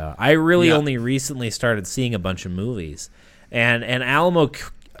talking about. I really only recently started seeing a bunch of movies. And Alamo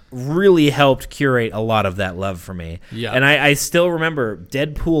really helped curate a lot of that love for me. Yeah. And I still remember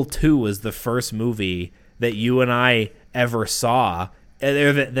Deadpool 2 was the first movie that you and I ever saw,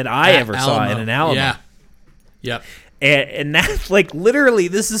 that I ever saw in an Alamo. Yeah. Yep. And that's like literally,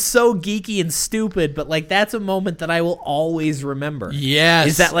 this is so geeky and stupid, but like that's a moment that I will always remember. Yes.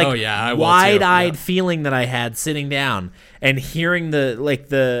 Is that like wide-eyed feeling that I had sitting down and hearing the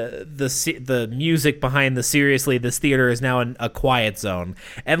music behind the seriously, this theater is now a quiet zone.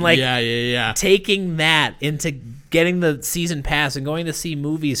 And like taking that into getting the season pass and going to see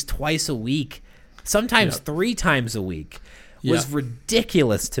movies twice a week, sometimes 3 times a week, was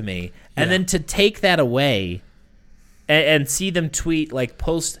ridiculous to me. And then to take that away and see them tweet, like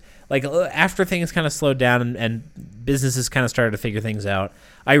post, like after things kind of slowed down and businesses kind of started to figure things out,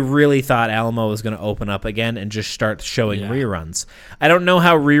 I really thought Alamo was going to open up again and just start showing reruns. I don't know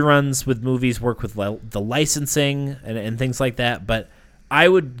how reruns with movies work with the licensing and things like that, but I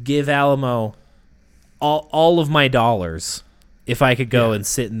would give Alamo all of my dollars if I could go and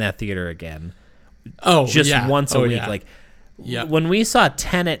sit in that theater again. Just once a week. Yeah. Like when we saw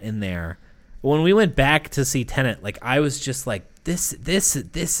Tenet in there, when we went back to see Tenet, like I was just like, this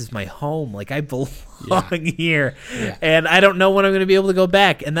is my home. Like I belong here, and I don't know when I'm going to be able to go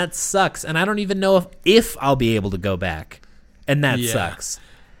back, and that sucks. And I don't even know if I'll be able to go back, and that sucks.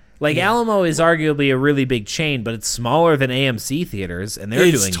 Like Alamo is arguably a really big chain, but it's smaller than AMC theaters, and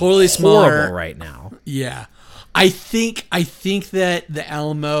they're doing totally horrible right now. Yeah, I think that the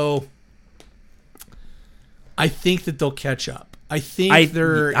Alamo, I think that they'll catch up. I think I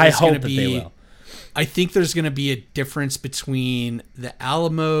hope that they will. I think there's going to be a difference between the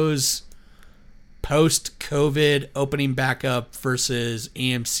Alamo's post-COVID opening back up versus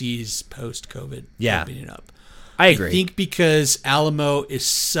AMC's post-COVID opening up. I agree. I think because Alamo is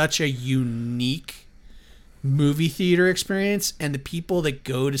such a unique movie theater experience, and the people that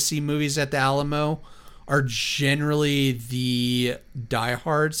go to see movies at the Alamo are generally the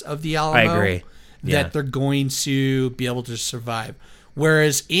diehards of the Alamo. I agree. That they're going to be able to survive.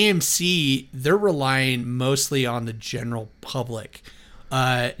 Whereas AMC, they're relying mostly on the general public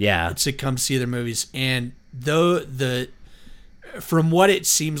to come see their movies. And from what it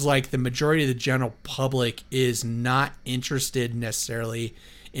seems like, the majority of the general public is not interested necessarily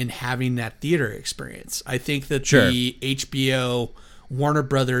in having that theater experience. I think that the HBO Warner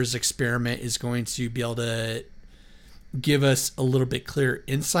Brothers experiment is going to be able to give us a little bit clearer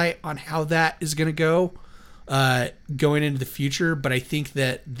insight on how that is going to go going into the future. But I think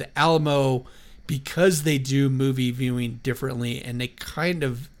that the Alamo, because they do movie viewing differently and they kind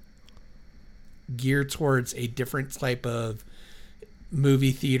of gear towards a different type of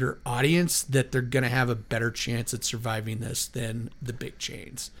movie theater audience, that they're going to have a better chance at surviving this than the big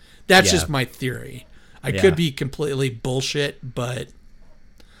chains. That's just my theory. I could be completely bullshit, but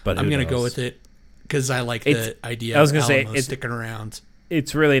I'm going to go with it. Because I like the idea of Alamo sticking around.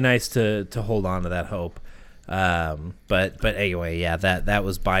 It's really nice to hold on to that hope. But anyway, that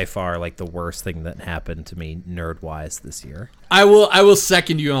was by far like the worst thing that happened to me nerd-wise this year. I will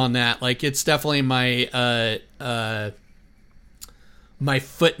second you on that. Like it's definitely my my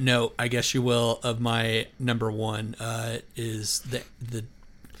footnote, I guess you will, of my number one is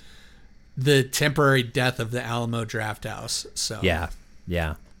the temporary death of the Alamo Drafthouse. So yeah.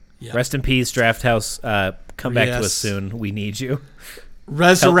 Rest in peace, Drafthouse. Come back to us soon. We need you.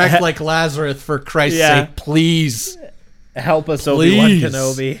 Resurrect like Lazarus, for Christ's sake, please. Help us, Obi-Wan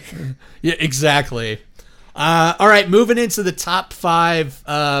Kenobi. Yeah, exactly. All right, moving into the top 5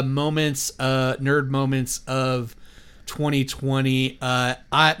 moments, nerd moments of 2020.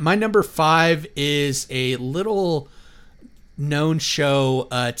 My number 5 is a little known show,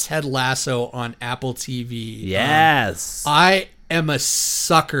 Ted Lasso on Apple TV. Yes. I am a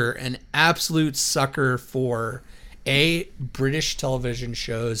sucker, an absolute sucker for British television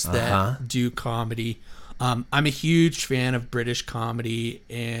shows that do comedy. I'm a huge fan of British comedy,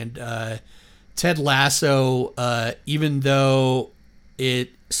 and Ted Lasso, even though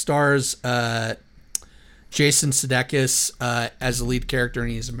it stars Jason Sudeikis as the lead character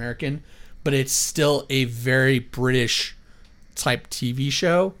and he's American, but it's still a very British type TV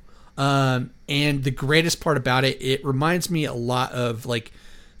show. And the greatest part about it, it reminds me a lot of, like,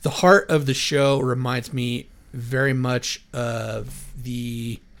 the heart of the show reminds me very much of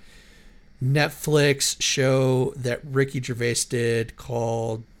the Netflix show that Ricky Gervais did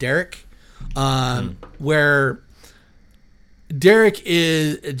called Derek, where Derek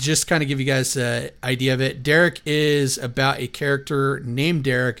is, just kind of give you guys an idea of it. Derek is about a character named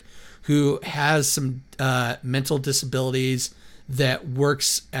Derek who has some mental disabilities that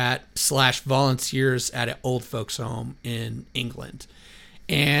works at / volunteers at an old folks home in England.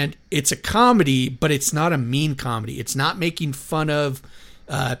 And it's a comedy, but it's not a mean comedy. It's not making fun of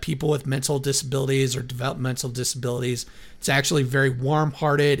people with mental disabilities or developmental disabilities. It's actually very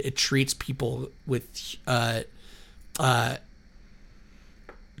warm-hearted. It treats people with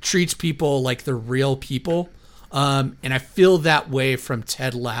treats people like they're real people. And I feel that way from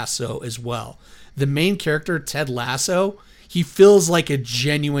Ted Lasso as well. The main character, Ted Lasso, he feels like a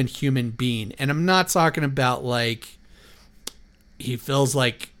genuine human being. And I'm not talking about like he feels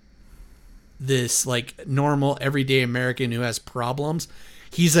like this like normal everyday American who has problems.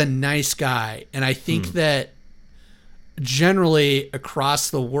 He's a nice guy. And I think that generally across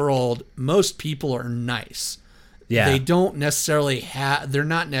the world, most people are nice. Yeah. They don't necessarily they're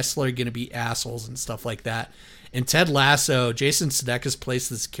not necessarily going to be assholes and stuff like that. And Ted Lasso, Jason Sudeikis plays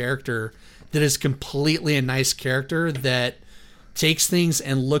this character that is completely a nice character that takes things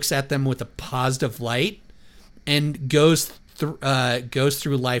and looks at them with a positive light and goes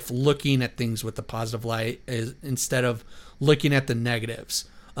through life looking at things with a positive light instead of looking at the negatives.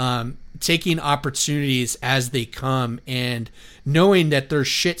 Taking opportunities as they come and knowing that there's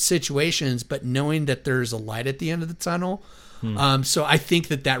shit situations, but knowing that there's a light at the end of the tunnel. So I think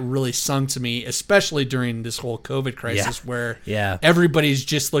that really sung to me, especially during this whole COVID crisis where everybody's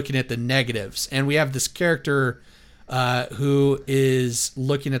just looking at the negatives. And we have this character who is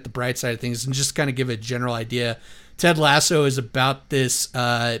looking at the bright side of things. And just kind of give a general idea, Ted Lasso is about this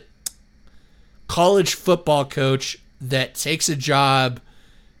college football coach that takes a job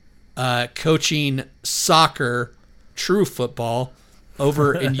coaching soccer, true football,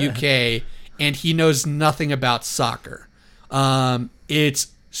 over in UK, and he knows nothing about soccer. It's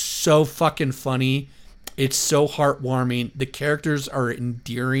so fucking funny. It's so heartwarming. The characters are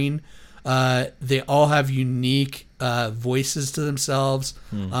endearing. They all have unique voices to themselves.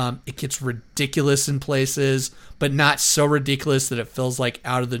 It gets ridiculous in places, but not so ridiculous that it feels like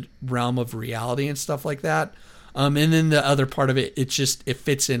out of the realm of reality and stuff like that. And then the other part of it, it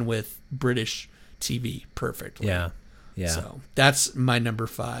fits in with British TV perfectly. Yeah. So that's my number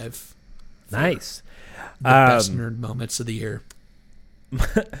 5. Nice. The best nerd moments of the year.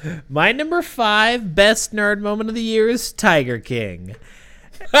 My number 5 best nerd moment of the year is Tiger King.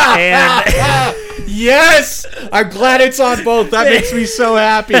 And yes, I'm glad it's on both. That makes me so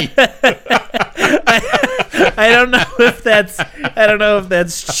happy. I don't know if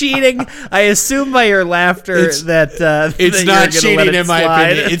that's cheating. I assume by your laughter it's not cheating in my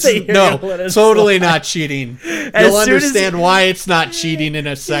opinion. It's totally not cheating. You'll understand why it's not cheating in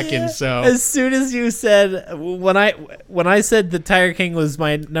a second. So as soon as you said when I said the Tiger King was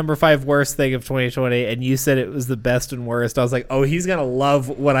my number 5 worst thing of 2020, and you said it was the best and worst, I was like, oh, he's gonna love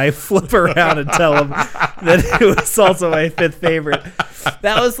when I flip around and tell him that it was also my 5th favorite.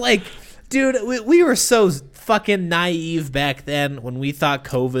 That was like, dude, we were so fucking naive back then when we thought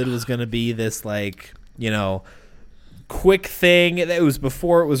COVID was going to be this, like, quick thing. It was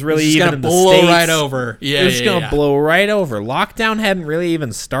before it was really even in the States. Blow right over. Yeah, it was going to blow right over. Lockdown hadn't really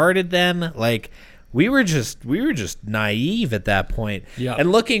even started then. Like, we were just naive at that point. Yeah. And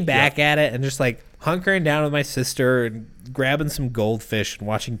looking back at it and just like hunkering down with my sister and grabbing some goldfish and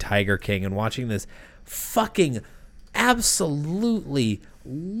watching Tiger King and watching this fucking absolutely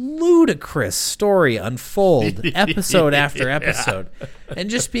ludicrous story unfold episode after episode, and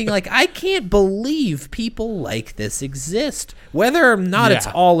just being like, I can't believe people like this exist, whether or not it's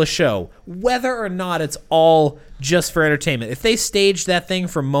all a show, whether or not it's all just for entertainment. If they staged that thing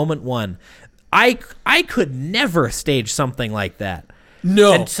from moment one, I could never stage something like that.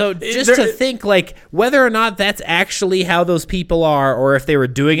 No. And so just to think, like, whether or not that's actually how those people are, or if they were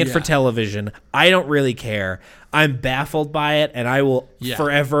doing it for television, I don't really care. I'm baffled by it, and I will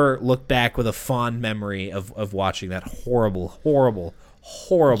forever look back with a fond memory of watching that horrible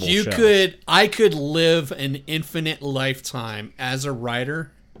show. I could live an infinite lifetime as a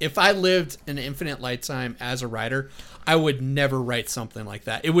writer. If I lived an infinite lifetime as a writer, I would never write something like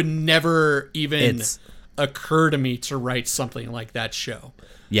that. It would never even occur to me to write something like that show.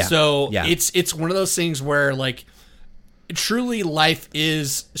 Yeah. So it's one of those things where, like, truly life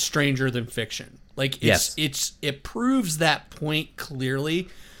is stranger than fiction. Like, it proves that point clearly,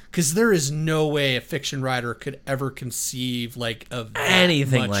 because there is no way a fiction writer could ever conceive like of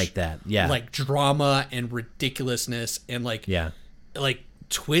anything like that. Yeah. Like drama and ridiculousness and like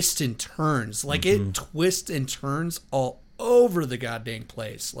twists and turns. Like it twists and turns all over the goddamn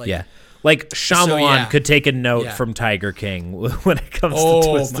place. Like Like Shyamalan could take a note from Tiger King when it comes to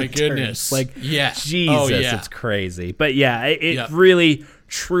twists and turns. Like, Jesus, it's crazy. But it really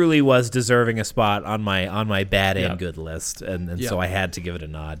truly was deserving a spot on my bad and good list, and so I had to give it a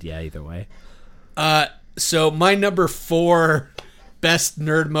nod. Yeah, either way. So my number 4 best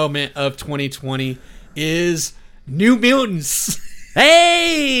nerd moment of 2020 is New Mutants.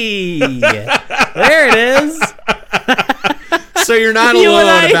 Hey, there it is. So you're not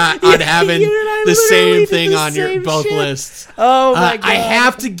alone on having the same thing on your both lists. Oh my god! I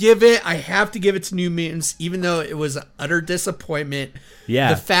have to give it to New Mutants, even though it was an utter disappointment.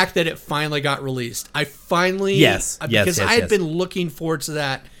 Yeah. The fact that it finally got released. I finally because I had been looking forward to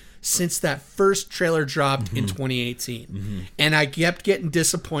that since that first trailer dropped in 2018, and I kept getting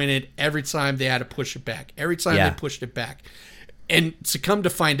disappointed every time they had to push it back. Every time they pushed it back, and to come to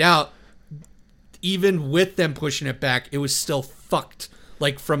find out, even with them pushing it back, it was still fucked,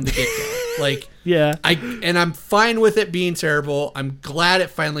 like, from the get-go. Like, I'm fine with it being terrible. I'm glad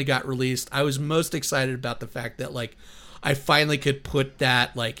it finally got released. I was most excited about the fact that, like, I finally could put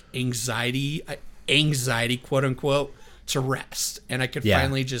that, like, anxiety, quote unquote, to rest, and I could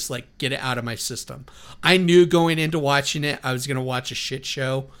finally just, like, get it out of my system. I knew going into watching it, I was going to watch a shit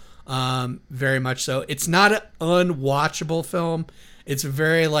show, very much so. It's not an unwatchable film. It's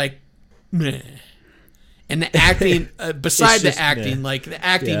very, like, meh. And the acting, beside the acting, like, the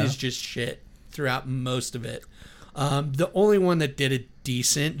acting is just shit throughout most of it. The only one that did a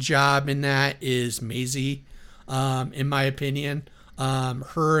decent job in that is Maisie, in my opinion.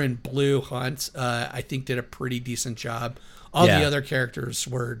 Her and Blue Hunt, I think, did a pretty decent job. All the other characters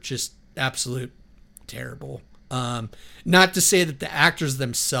were just absolute terrible. Not to say that the actors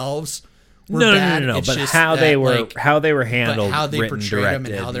themselves were bad. No. But how they were handled, how they portrayed directed, them,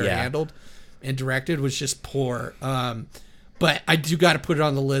 and how they were handled and directed was just poor. But I do got to put it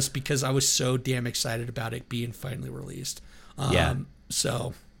on the list because I was so damn excited about it being finally released.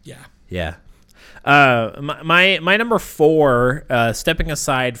 So yeah. My number 4, stepping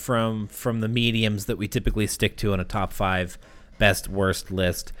aside from the mediums that we typically stick to on a top 5 best worst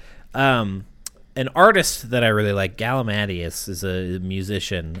list, an artist that I really like, Galimatius, is a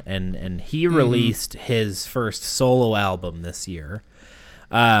musician, and he released his first solo album this year.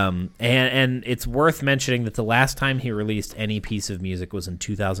 And it's worth mentioning that the last time he released any piece of music was in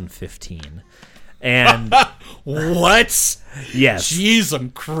 2015. And what? Yes. Jeez, I'm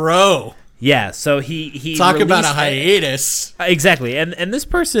crow. Yeah, so he talk about a hiatus. Exactly. And this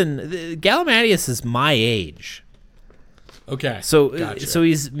person, Galimatius, is my age. Okay. So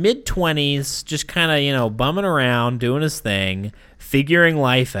he's mid-20s, just kind of, bumming around, doing his thing, figuring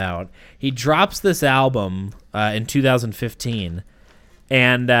life out. He drops this album in 2015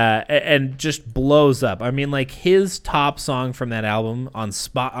 and just blows up. I mean, like, his top song from that album on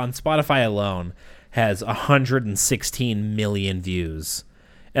Spotify alone has 116 million views.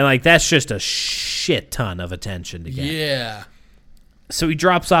 And, like, that's just a shit ton of attention to get. Yeah. So he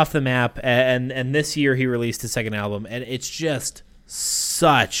drops off the map, and this year he released his second album, and it's just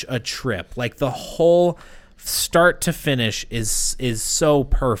such a trip. Like, the whole start to finish is so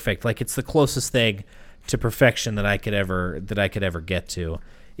perfect. Like, it's the closest thing to perfection that I could ever get to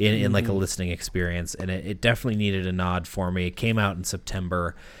in like a listening experience, and it definitely needed a nod for me. It came out in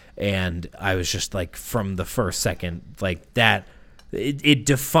September, and I was just like, from the first second, like, that it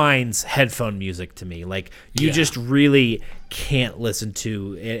defines headphone music to me. Like, you just really can't listen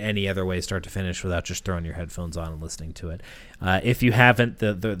to it any other way, start to finish, without just throwing your headphones on and listening to it. If you haven't,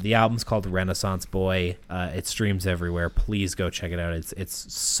 the album's called Renaissance Boy. It streams everywhere. Please go check it out.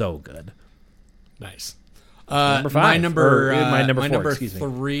 It's so good. Nice. Number 5. My number 4, number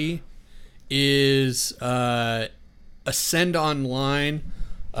 3 is Ascend Online.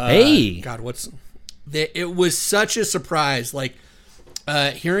 God, it was such a surprise. Like,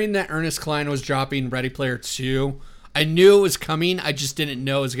 hearing that Ernest Cline was dropping Ready Player 2, I knew it was coming. I just didn't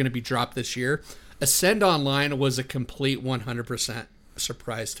know it was going to be dropped this year. Ascend Online was a complete 100%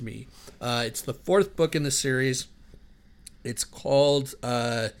 surprise to me. It's the 4th book in the series. It's called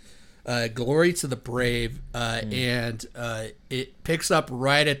Glory to the Brave, and it picks up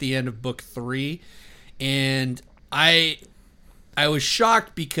right at the end of book 3. And I was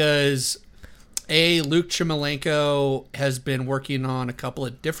shocked because Luke Chimilenko has been working on a couple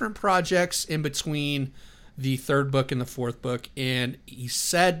of different projects in between the 3rd book and the 4th book, and he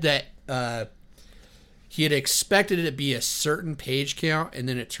said that he had expected it to be a certain page count, and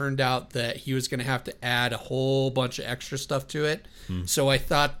then it turned out that he was going to have to add a whole bunch of extra stuff to it. So I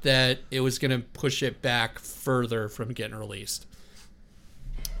thought that it was going to push it back further from getting released.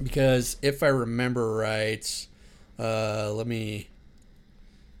 Because if I remember right,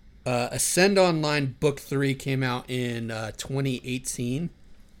 Ascend Online Book 3 came out in 2018.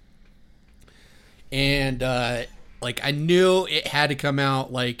 And like I knew it had to come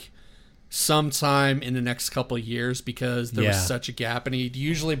out like sometime in the next couple of years because there was such a gap, and he'd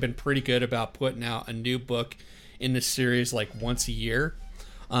usually been pretty good about putting out a new book in the series like once a year,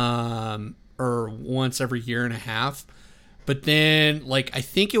 or once every year and a half. But then, like, I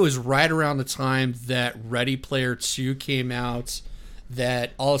think it was right around the time that Ready Player 2 came out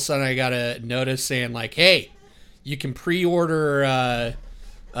that all of a sudden I got a notice saying, like, hey, you can pre-order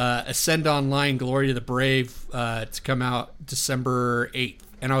Ascend Online Glory to the Brave to come out December 8th.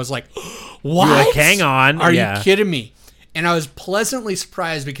 And I was like, what? You're like, hang on. Are you kidding me? And I was pleasantly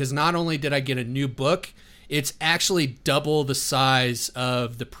surprised because not only did I get a new book, it's actually double the size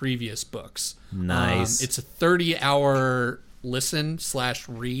of the previous books. Nice. It's a 30-hour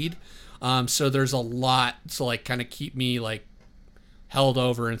listen/read. So there's a lot to like kind of keep me like held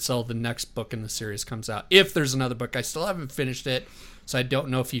over until the next book in the series comes out. If there's another book, I still haven't finished it, so I don't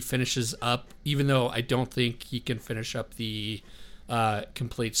know if he finishes up. Even though I don't think he can finish up the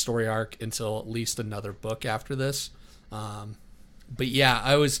complete story arc until at least another book after this. But yeah,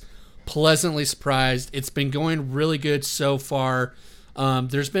 I was pleasantly surprised. It's been going really good so far.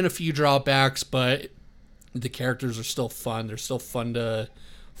 There's been a few drawbacks, but the characters are still fun. They're still fun to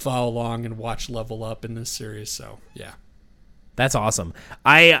follow along and watch level up in this series. So yeah, that's awesome.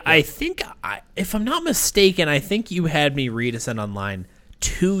 I think, if I'm not mistaken, I think you had me read Ascend Online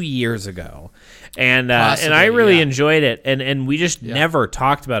 2 years ago, and I really enjoyed it, and we just never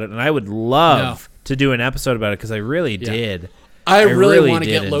talked about it. And I would love to do an episode about it because I really did. I really want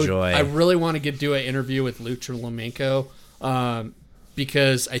to do an interview with Lucha Flamenco,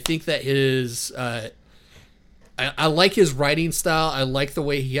 because I think that his I like his writing style. I like the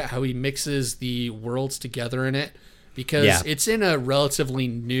way how he mixes the worlds together in it, because it's in a relatively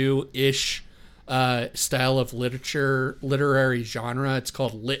new-ish style of literary genre. It's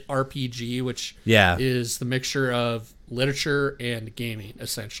called Lit RPG, which is the mixture of literature and gaming,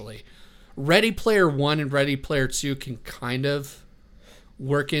 essentially. Ready Player 1 and Ready Player 2 can kind of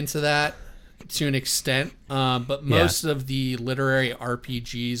work into that to an extent, but most of the literary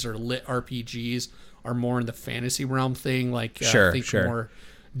RPGs or lit RPGs are more in the fantasy realm thing, like more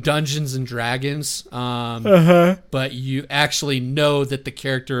Dungeons and Dragons, but you actually know that the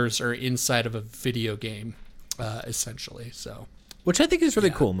characters are inside of a video game, essentially. So, which I think is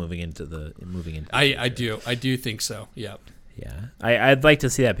really cool. Moving into I do think so. Yep. Yeah, I'd like to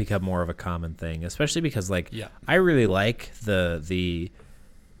see that become more of a common thing, especially because I really like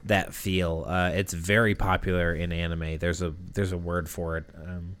that feel. It's very popular in anime. There's a word for it,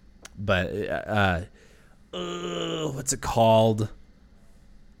 but what's it called?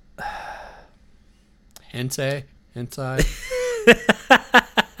 Hentai.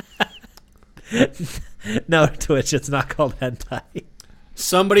 No, Twitch. It's not called hentai.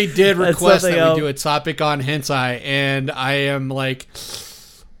 Somebody did request that we do a topic on hentai, and I am like,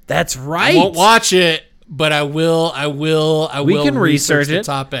 that's right. I won't watch it, but I will. We can research the it.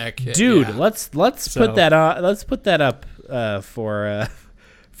 Topic, dude. Yeah. Let's put that on. Let's put that up for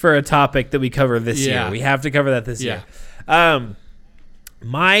a topic that we cover this year. We have to cover that this year.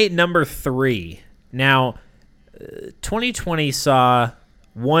 My number 3. Now, 2020 saw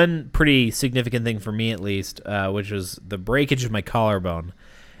one pretty significant thing for me, at least, which was the breakage of my collarbone,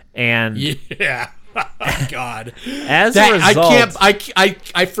 and God, as a result,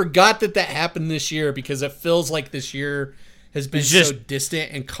 I forgot that happened this year, because it feels like this year has been so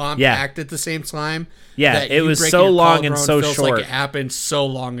distant and compact at the same time. Yeah, it was so long and so short. Like it happened so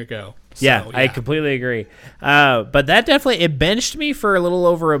long ago. Yeah, I completely agree. But that definitely, it benched me for a little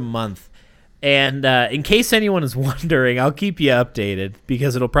over a month. And in case anyone is wondering, I'll keep you updated,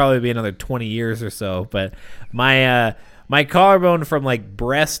 because it'll probably be another 20 years or so. But my collarbone from like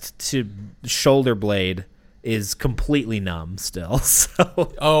breast to shoulder blade is completely numb still.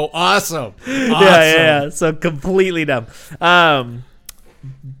 So awesome. Yeah. So completely numb.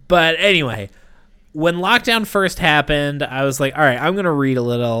 But anyway, when lockdown first happened, I was like, all right, I'm going to read a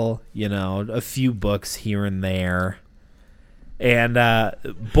little, a few books here and there. And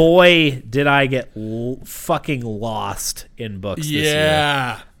boy, did I get fucking lost in books this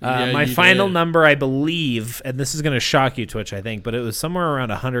year. My final number, I believe, and this is going to shock you, Twitch, I think, but it was somewhere around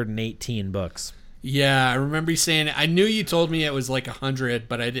 118 books. Yeah, I remember you saying it. I knew you told me it was like 100,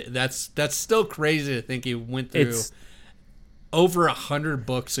 but that's still crazy to think you went through over 100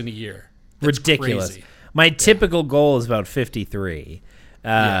 books in a year. That's ridiculous. Crazy. My typical goal is about 53.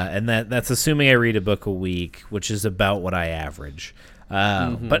 And that's assuming I read a book a week, which is about what I average.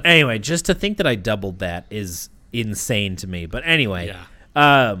 But anyway, just to think that I doubled that is insane to me. But anyway,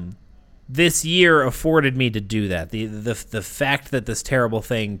 this year afforded me to do that. The fact that this terrible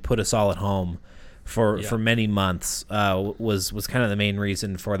thing put us all at home for many months was kind of the main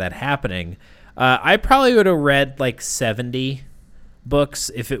reason for that happening. I probably would have read like 70 books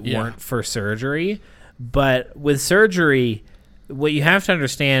if it weren't for surgery. But with surgery, what you have to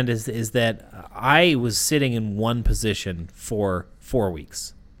understand is that I was sitting in one position for 4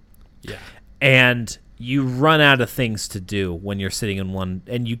 weeks. Yeah. And you run out of things to do when you're sitting in one,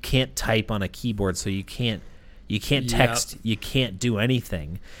 and you can't type on a keyboard, so you can't text, you can't do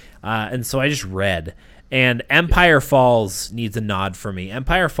anything. And so I just read. And Empire Falls needs a nod for me.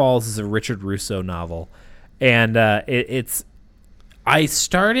 Empire Falls is a Richard Russo novel. And I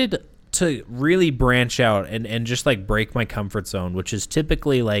started to really branch out and just like break my comfort zone, which is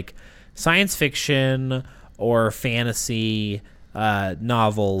typically like science fiction or fantasy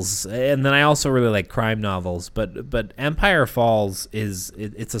novels. And then I also really like crime novels. But Empire Falls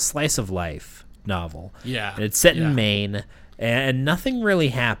it's a slice of life novel. Yeah. And it's set in Maine. And nothing really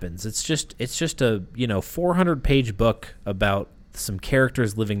happens. It's just a 400-page book about some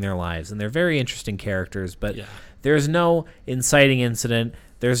characters living their lives, and they're very interesting characters. But there's no inciting incident.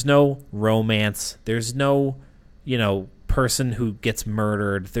 There's no romance. There's no person who gets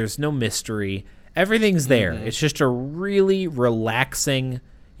murdered. There's no mystery. Everything's there. It's just a really relaxing.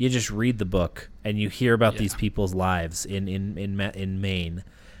 You just read the book and you hear about these people's lives in Maine,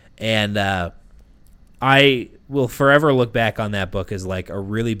 and I will forever look back on that book as like a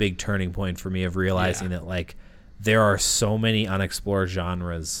really big turning point for me of realizing that like there are so many unexplored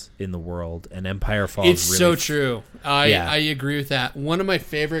genres in the world, and Empire Falls. It's really so true. I agree with that. One of my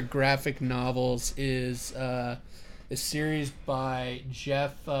favorite graphic novels is a series by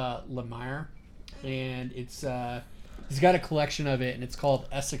Jeff Lemire, and it's he's got a collection of it, and it's called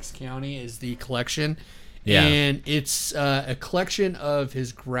Essex County is the collection. Yeah. And it's a collection of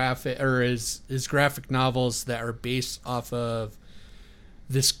his graphic novels that are based off of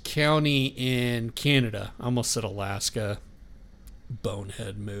this county in Canada. I almost said Alaska.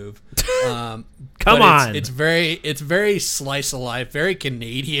 Bonehead move. Come on. It's very slice of life, very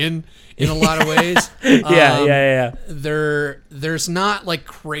Canadian in a lot of ways. Yeah. There's not like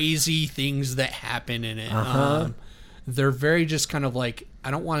crazy things that happen in it. They're very just kind of like, I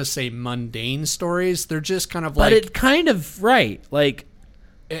don't want to say mundane stories. They're just kind of like... But it kind of, right. Like...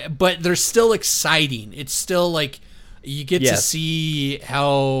 But they're still exciting. It's still like, you get to see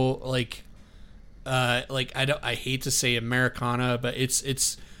how I hate to say Americana, but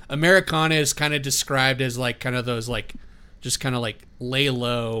it's Americana is kind of described as like kind of those like, just kind of like lay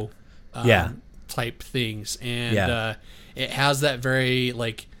low type things. And it has that very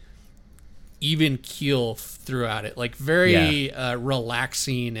like even keel throughout it, like very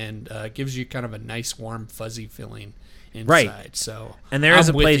relaxing, and gives you kind of a nice warm fuzzy feeling inside. Right. So, and there is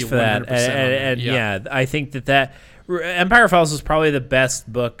a place for that, and I think that Empire Falls is probably the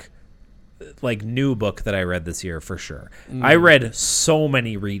best book, like new book that I read this year for sure. I read so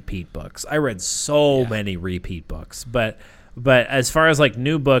many repeat books. Many repeat books, but as far as like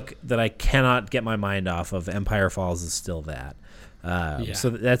new book that I cannot get my mind off of, Empire Falls is still that.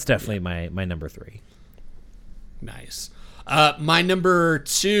 So that's definitely my number 3. Nice. My number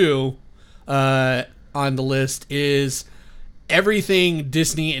 2 on the list is everything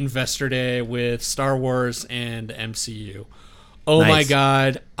Disney Investor Day with Star Wars and MCU. Oh my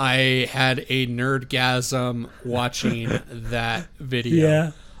God, I had a nerdgasm watching that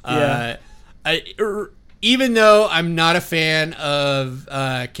video. Even though I'm not a fan of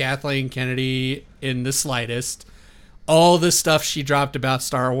Kathleen Kennedy in the slightest, all the stuff she dropped about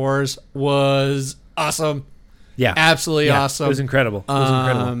Star Wars was awesome. Yeah. Absolutely awesome. It was incredible.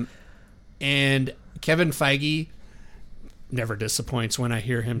 And Kevin Feige never disappoints when I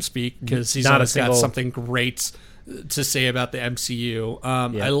hear him speak, because he's always got something great to say about the MCU.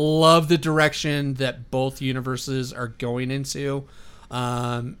 I love the direction that both universes are going into.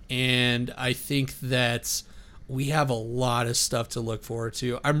 And I think that we have a lot of stuff to look forward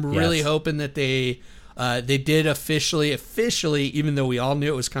to. I'm really hoping that they did officially, even though we all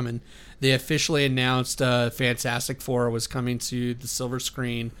knew it was coming, they officially announced Fantastic Four was coming to the silver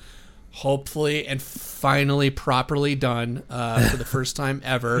screen, hopefully and finally properly done for the first time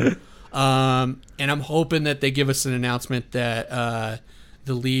ever. And I'm hoping that they give us an announcement that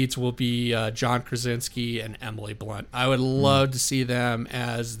the leads will be John Krasinski and Emily Blunt. I would love to see them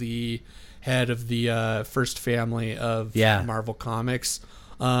as the head of the first family of Marvel Comics.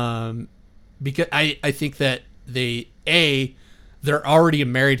 Because I think that they're already a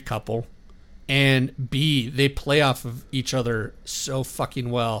married couple, and B, they play off of each other so fucking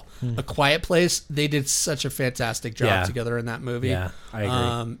well. A Quiet Place, they did such a fantastic job together in that movie. Yeah, I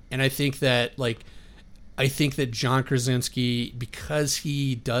agree. And I think that John Krasinski, because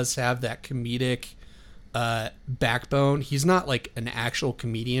he does have that comedic backbone. He's not like an actual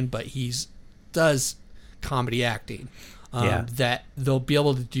comedian, but does comedy acting. That they'll be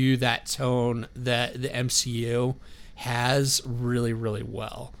able to do that tone that the MCU has really, really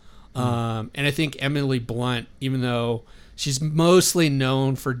well. And I think Emily Blunt, even though she's mostly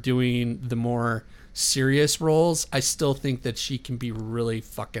known for doing the more serious roles, I still think that she can be really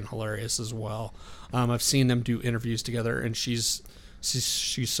fucking hilarious as well. I've seen them do interviews together, and she's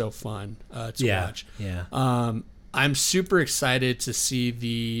so fun to watch. Yeah. I'm super excited to see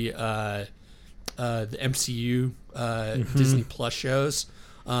the MCU Disney Plus shows.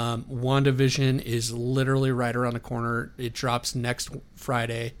 WandaVision is literally right around the corner. It drops next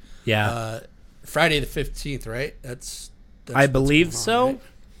Friday. Yeah. Friday the 15th, right? That's I believe so. Right?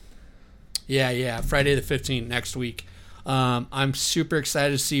 Yeah. Friday the 15th next week. I'm super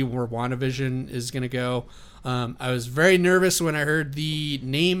excited to see where WandaVision is going to go. I was very nervous when I heard the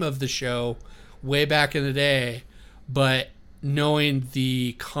name of the show way back in the day, but knowing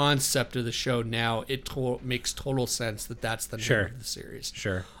the concept of the show now, it makes total sense that that's the name of the series.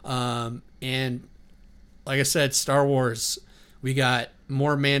 Sure. And like I said, Star Wars, we got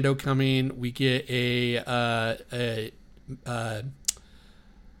more Mando coming. We get a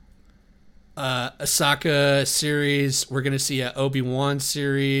Ahsoka series. We're going to see an Obi-Wan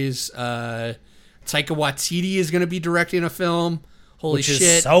series. Taika Waititi is going to be directing a film. Holy Which shit.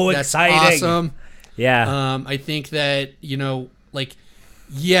 Is so that's exciting. Awesome. Yeah. I think that,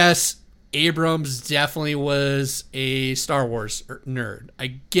 yes, Abrams definitely was a Star Wars nerd. I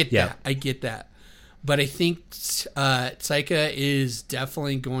get that. But I think Taika is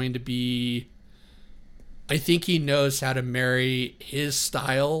definitely going to be... I think he knows how to marry his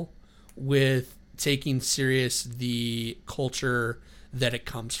style with taking serious the culture that it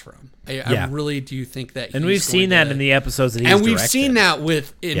comes from. I really do think that. And we've seen that in the episodes that he's directed. And we've seen that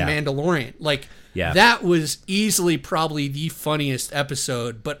in Mandalorian. That was easily probably the funniest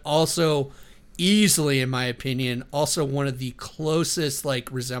episode, but also easily, in my opinion, also one of the closest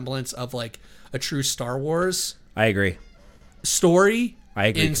resemblance of a true Star Wars. I agree. Story. I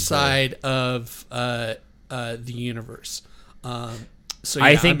agree inside of the universe.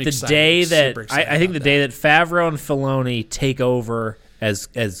 I think the day that Favreau and Filoni take over as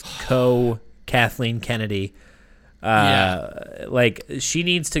Kathleen Kennedy, she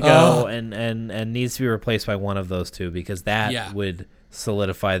needs to go and needs to be replaced by one of those two, because that would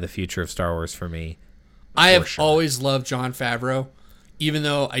solidify the future of Star Wars for me. I have always loved Jon Favreau, even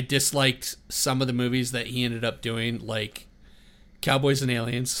though I disliked some of the movies that he ended up doing, like Cowboys and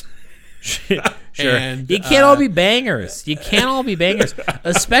Aliens. Sure. And, you can't all be bangers. You can't all be bangers,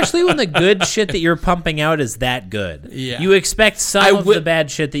 especially when the good shit that you're pumping out is that good. Yeah. You expect some of the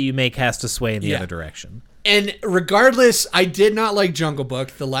bad shit that you make has to sway in the other direction. And regardless, I did not like Jungle Book,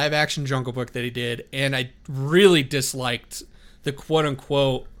 the live-action Jungle Book that he did, and I really disliked the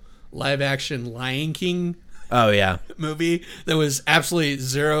quote-unquote live-action Lion King movie that was absolutely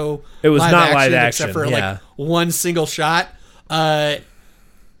zero. It was not live action, except for one single shot.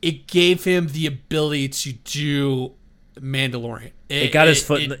 It gave him the ability to do Mandalorian. It got his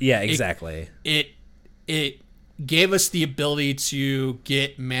foot in exactly. It gave us the ability to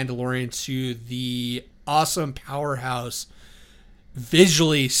get Mandalorian to the awesome powerhouse,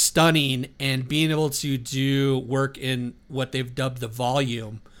 visually stunning, and being able to do work in what they've dubbed the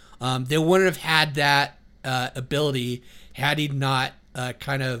volume. They wouldn't have had that ability had he not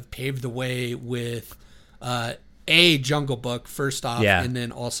kind of paved the way with Jungle Book first off, and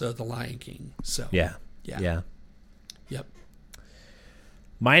then also The Lion King. So Yep.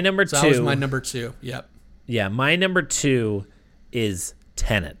 My number two. That was my number two. Yep. Yeah, my number two is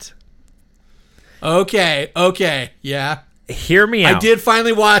Tenet. Okay. Yeah. Hear me out. I did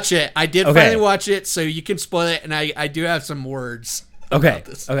finally watch it. So you can spoil it, and I do have some words. Okay.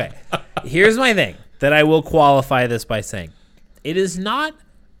 Okay. Here's my thing that I will qualify this by saying. It is not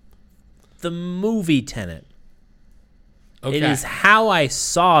the movie Tenet. Okay. It is how I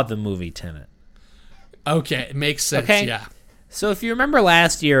saw the movie Tenet. Okay, it makes sense. Okay? Yeah. So if you remember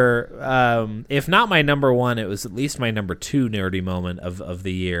last year, if not my number one, it was at least my number two nerdy moment of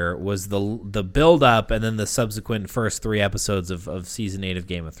the year, was the build up and then the subsequent first 3 episodes of season 8 of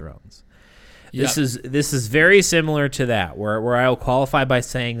Game of Thrones. Yep. This is very similar to that, where I'll qualify by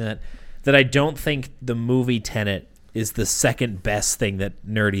saying that I don't think the movie Tenet is the second best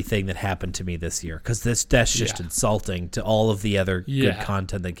nerdy thing that happened to me this year, because that's just insulting to all of the other good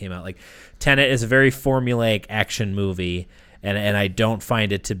content that came out. Like, Tenet is a very formulaic action movie, and I don't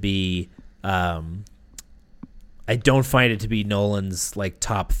find it to be Nolan's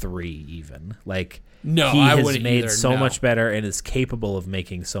top 3 even. Like, No, he I has wouldn't made either, so no. much better and is capable of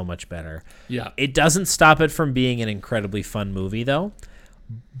making so much better. Yeah. It doesn't stop it from being an incredibly fun movie, though.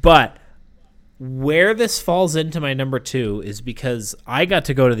 But where this falls into my number 2 is because I got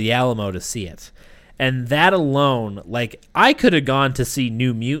to go to the Alamo to see it. And that alone, like, I could have gone to see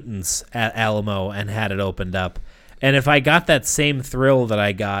New Mutants at Alamo and had it opened up. And if I got that same thrill that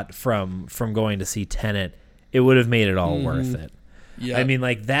I got from going to see Tenet, it would have made it all worth it. Yeah. I mean,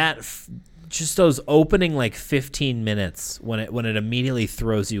 like, that... just those opening like 15 minutes when it immediately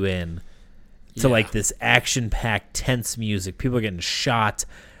throws you in to like this action-packed tense music, people are getting shot,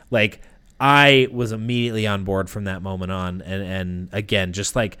 like I was immediately on board from that moment on, and again,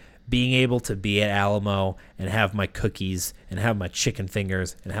 just like being able to be at Alamo and have my cookies and have my chicken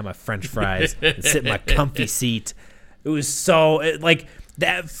fingers and have my French fries and sit in my comfy seat, it was so like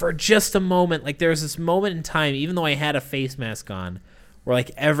that for just a moment. Like there was this moment in time, even though I had a face mask on, where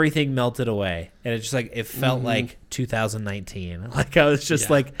like everything melted away, and it just like it felt like 2019. Like I was just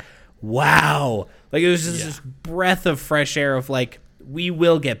like, wow, like it was just this breath of fresh air of like, we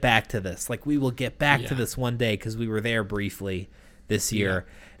will get back to this. Like we will get back to this one day because we were there briefly this year,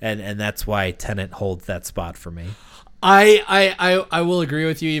 and that's why Tenet holds that spot for me. I will agree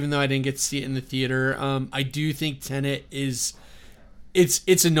with you, even though I didn't get to see it in the theater. I do think Tenet is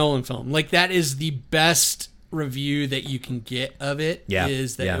it's a Nolan film. Like that is the best review that you can get of it,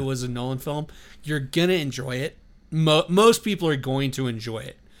 is that it was a Nolan film. You're gonna enjoy it. Most people are going to enjoy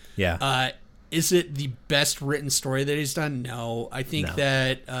it. Is it the best written story that he's done? No. I think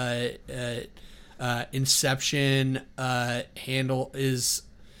that Inception handle is,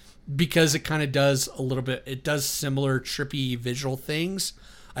 because it kind of does a little bit, it does similar trippy visual things.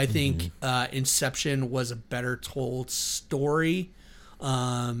 I think Inception was a better told story,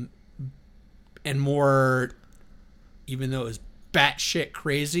 and more, even though it was batshit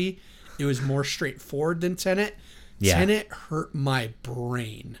crazy, it was more straightforward than Tenet. Tenet hurt my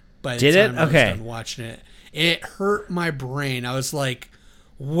brain by the time I was done watching it. It hurt my brain. I was like,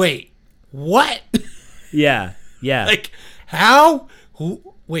 wait, what? Like, how?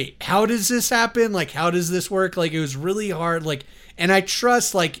 Wait, how does this happen? Like, how does this work? Like, it was really hard. Like, and I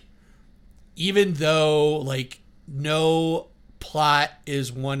trust, like, even though, like, no plot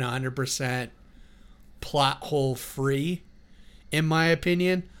is 100% plot hole free, in my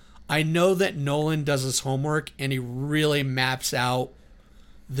opinion, I know that Nolan does his homework and he really maps out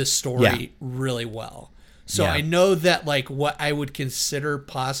the story really well. So I know that like what I would consider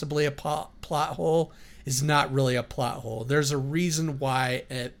possibly a plot hole is not really a plot hole. There's a reason why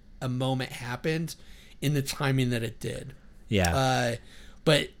a moment happened in the timing that it did.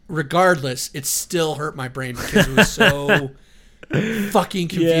 But regardless, it still hurt my brain because it was so fucking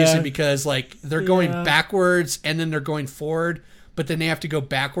confusing, because like they're going backwards and then they're going forward, but then they have to go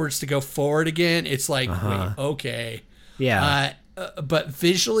backwards to go forward again. It's like, wait, okay. But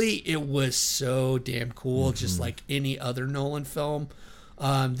visually it was so damn cool, just like any other Nolan film.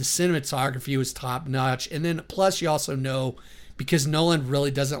 The cinematography was top notch, and then plus you also know, because Nolan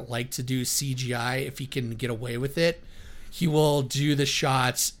really doesn't like to do CGI if he can get away with it, he will do the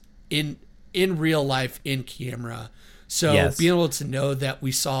shots in real life in camera. So being able to know that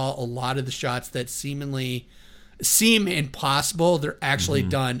we saw a lot of the shots that seem impossible, they're actually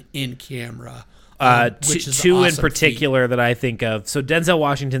done in camera. Which is two awesome in particular feat that I think of. So Denzel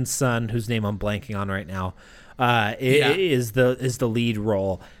Washington's son, whose name I'm blanking on right now, is the lead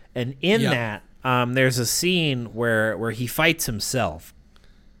role, and in that there's a scene where he fights himself.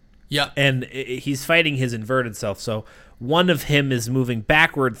 And he's fighting his inverted self. So one of him is moving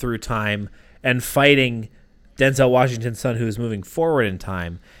backward through time and fighting Denzel Washington's son, who is moving forward in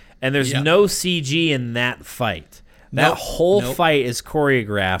time. And there's no CG in that fight. That whole fight is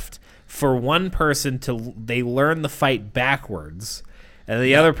choreographed for one person they learn the fight backwards, and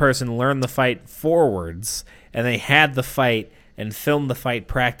the other person learned the fight forwards, and they had the fight and filmed the fight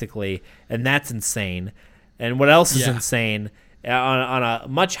practically, and that's insane. And what else is insane, on a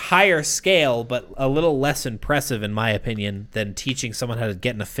much higher scale, but a little less impressive in my opinion than teaching someone how to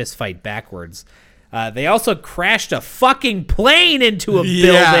get in a fist fight backwards, they also crashed a fucking plane into a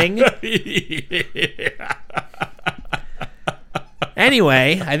building.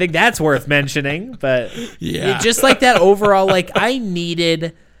 Anyway, I think that's worth mentioning, but just like that overall, like I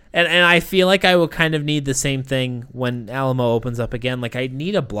needed, and I feel like I will kind of need the same thing when Alamo opens up again. Like I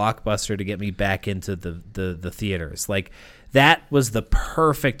need a blockbuster to get me back into the theaters. Like that was the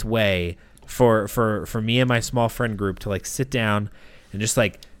perfect way for me and my small friend group to like sit down and just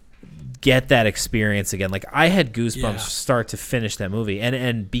like get that experience again. Like I had goosebumps start to finish that movie,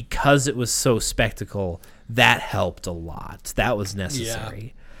 and because it was so spectacle, that helped a lot. That was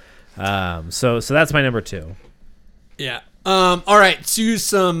necessary. So that's my number 2. Yeah. All right. To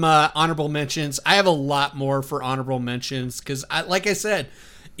some honorable mentions. I have a lot more for honorable mentions because, like I said,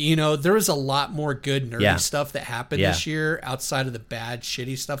 there was a lot more good nerdy stuff that happened this year outside of the bad,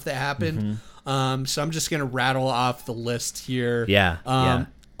 shitty stuff that happened. So I'm just gonna rattle off the list here.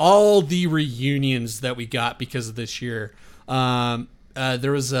 All the reunions that we got because of this year.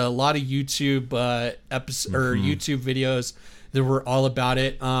 There was a lot of YouTube episodes or YouTube videos that were all about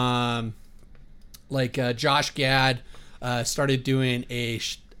it. Josh Gad started doing a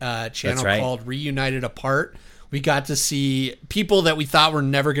channel called Reunited Apart. We got to see people that we thought were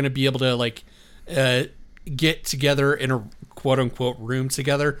never going to be able to get together in a quote unquote room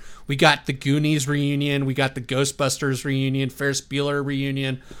together. We got the Goonies reunion. We got the Ghostbusters reunion, Ferris Bueller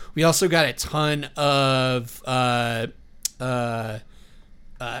reunion. We also got a ton of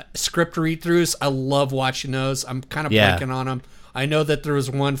script read-throughs. I love watching those. I'm kind of blanking on them. I know that there was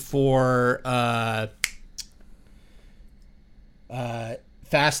one for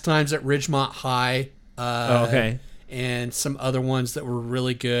Fast Times at Ridgemont High. And some other ones that were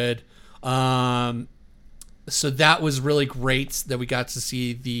really good. So that was really great that we got to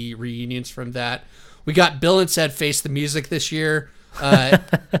see the reunions from that. We got Bill and Ted Face the Music this year. I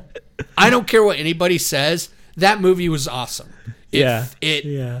don't care what anybody says. That movie was awesome.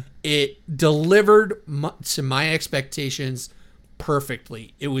 It delivered to my expectations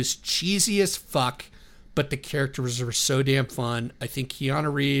perfectly. It was cheesy as fuck, but the characters were so damn fun. I think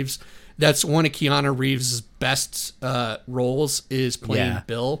Keanu Reeves, that's one of Keanu Reeves' best roles, is playing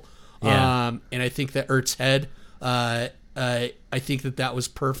Bill. And I think that Ertz Head, I think that was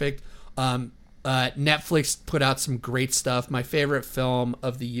perfect. Netflix put out some great stuff. My favorite film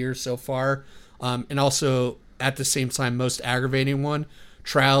of the year so far, and also at the same time most aggravating one,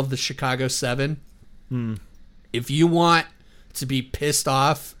 Trial of the Chicago 7. If you want to be pissed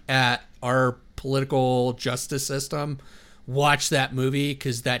off at our political justice system, watch that movie,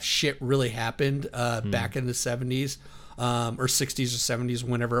 because that shit really happened back in the 70s or 60s or 70s,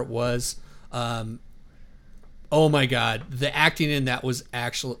 whenever it was. Oh my God, the acting in that was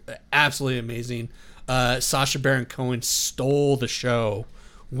actually absolutely amazing. Sacha Baron Cohen stole the show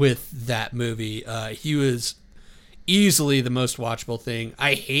with that movie. He was easily the most watchable thing.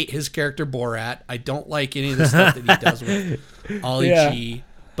 I hate his character Borat. I don't like any of the stuff that he does with Ollie G.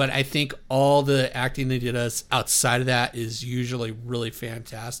 But I think all the acting they did us outside of that is usually really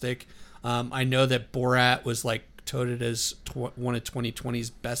fantastic. I know that Borat was touted as one of 2020's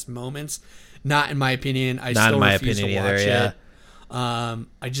best moments. Not in my opinion. I still refuse to watch it.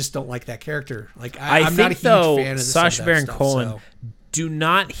 I just don't like that character. I'm not a huge fan of Sacha Baron Cohen. Do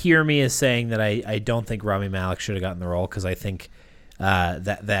not hear me as saying that I don't think Rami Malek should have gotten the role, because I think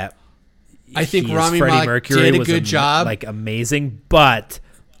that I think Rami Malek did a good job, amazing, but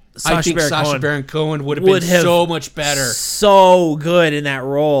Sacha Baron Cohen would have been so much better, so good in that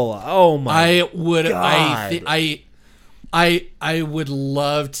role. Oh my! I would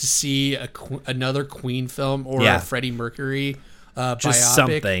love to see another Queen film or a Freddie Mercury just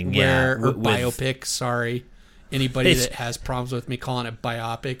biopic, biopic. Sorry, anybody that has problems with me calling it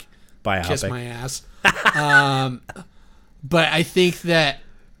biopic. Kiss my ass. But I think that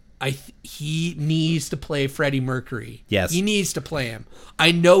he needs to play Freddie Mercury. Yes, he needs to play him.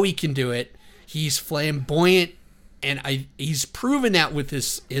 I know he can do it. He's flamboyant, and he's proven that with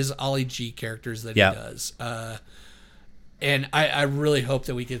his Ollie G characters that he does. And I really hope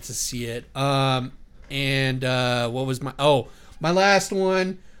that we get to see it. And what was my last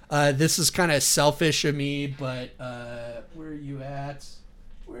one? This is kind of selfish of me, but where are you at?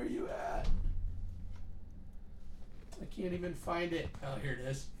 I can't even find it. Oh, here it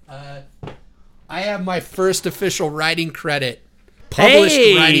is. I have my first official writing credit.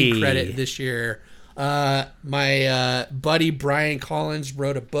 Published writing credit this year. My buddy Brian Collins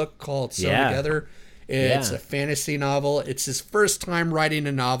wrote a book called Sew Together. It's a fantasy novel. It's his first time writing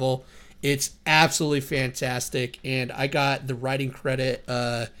a novel. It's absolutely fantastic, and I got the writing credit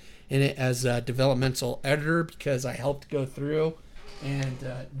in it as a developmental editor, because I helped go through and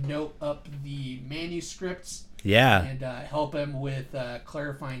note up the manuscripts. And help him with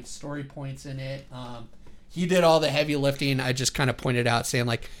clarifying story points in it. He did all the heavy lifting. I just kind of pointed out, saying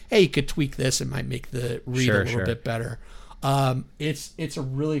hey, you could tweak this. It might make the read a little bit better. It's a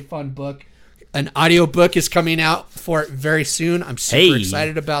really fun book. An audiobook is coming out for it very soon. I'm super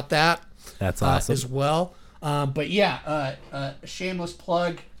excited about that. That's awesome. As well. But shameless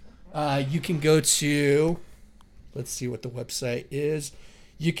plug. You can go to, let's see what the website is.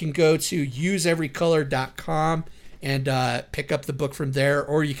 You can go to useeverycolor.com and pick up the book from there,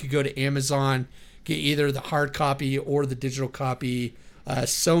 or you could go to Amazon, get either the hard copy or the digital copy.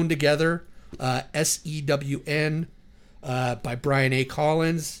 Sewn Together, SEWN, by Brian A.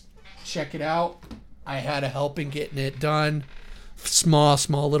 Collins. Check it out. I had a help in getting it done.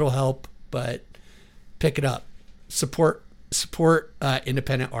 Small little help, but pick it up. Support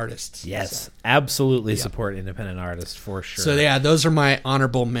independent artists. Yes, so. Absolutely support independent artists for sure. So yeah, those are my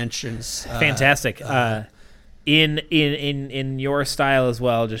honorable mentions. Fantastic. In your style as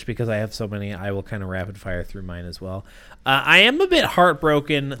well, just because I have so many, I will kind of rapid fire through mine as well. I am a bit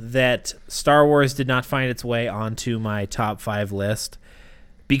heartbroken that Star Wars did not find its way onto my top 5 list,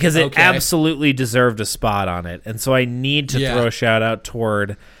 because it absolutely deserved a spot on it. And so I need to throw a shout out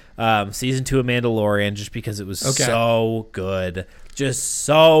toward season 2 of Mandalorian, just because it was so good. Just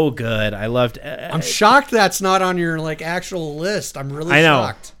so good. I loved it. I'm shocked that's not on your actual list. I'm really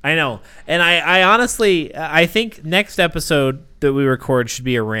shocked. I know. And I honestly, I think next episode that we record should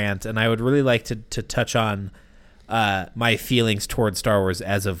be a rant, and I would really like to touch on my feelings towards Star Wars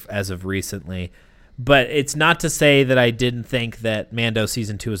as of recently. But it's not to say that I didn't think that Mando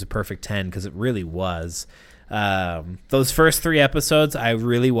season 2 was a perfect 10, because it really was. Those first 3 episodes, I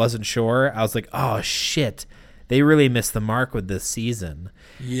really wasn't sure. I was like, oh shit, they really missed the mark with this season.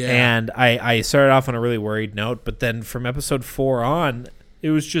 Yeah. And I started off on a really worried note, but then from episode 4 on, it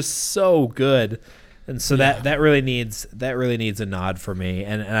was just so good. And so that really needs a nod for me.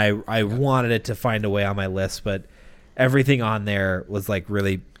 And I wanted it to find a way on my list, but everything on there was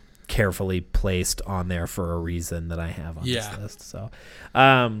really carefully placed on there for a reason that I have on this list. So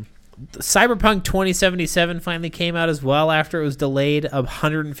Cyberpunk 2077 finally came out as well after it was delayed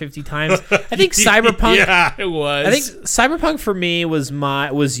 150 times. I think Cyberpunk it was. I think Cyberpunk for me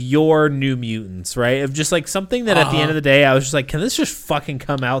was your New Mutants, right? Of just something that at the end of the day I was just can this just fucking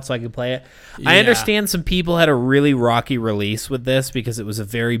come out so I can play it? I understand some people had a really rocky release with this because it was a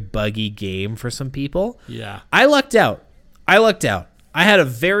very buggy game for some people. Yeah. I lucked out. I had a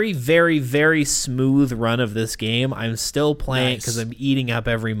very, very, very smooth run of this game. I'm still playing it because I'm eating up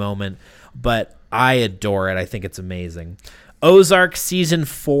every moment, but I adore it. I think it's amazing. Ozark Season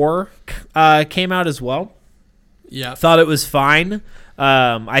 4 came out as well. Yeah. Thought it was fine.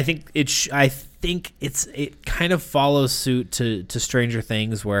 I think it kind of follows suit to Stranger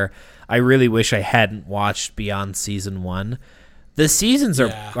Things, where I really wish I hadn't watched beyond Season 1. The seasons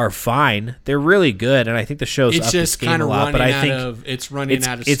are fine. They're really good, and I think the show's up its game a lot. But I think it's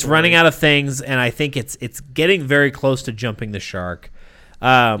running out of things, and I think it's getting very close to jumping the shark.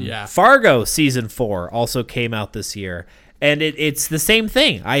 Fargo Season 4 also came out this year, and it's the same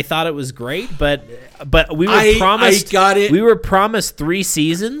thing. I thought it was great, but we were promised we were promised 3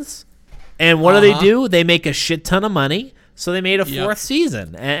 seasons, and what do? They make a shit ton of money. So they made a 4th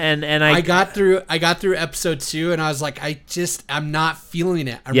season, and I got through episode 2, and I was like, I'm not feeling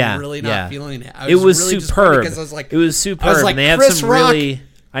it. I'm really not feeling it. It was really superb. Because I was like, it was superb. I was like, and they had some Rock, really,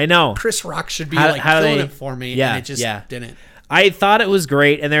 I know Chris Rock should be killing it for me, and it just didn't. I thought it was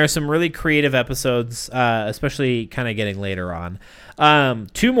great, and there are some really creative episodes, especially kind of getting later on.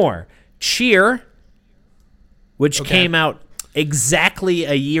 2 more, Cheer, which came out exactly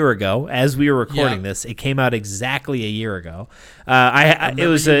a year ago as we were recording this. It came out exactly a year ago. It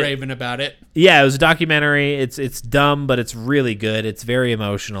was raving about it. Yeah, it was a documentary. It's dumb, but it's really good. It's very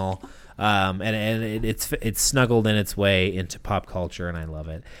emotional. And it's snuggled in its way into pop culture, and I love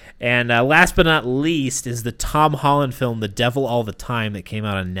it. And last but not least is the Tom Holland film, The Devil All the Time, that came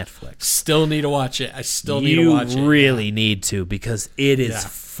out on Netflix. Still need to watch it. I still need to watch it. You really need to, because it is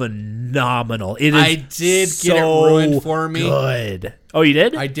phenomenal. It is. I did get it ruined for me. Good. Oh, you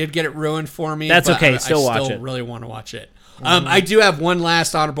did? I did get it ruined for me. That's okay. Still watch it. I still really want to watch it. I do have one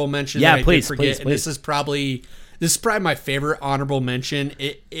last honorable mention. Yeah, that please, I did forget, please. And this is probably my favorite honorable mention.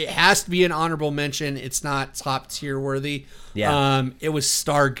 It has to be an honorable mention. It's not top tier worthy. Yeah. It was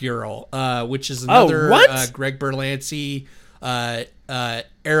Stargirl, which is another Greg Berlanti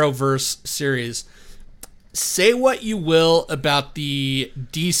Arrowverse series. Say what you will about the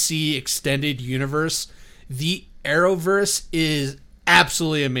DC extended universe, the Arrowverse is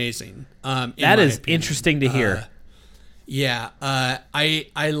absolutely amazing. That is interesting to hear.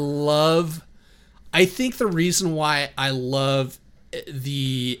 I think the reason why I love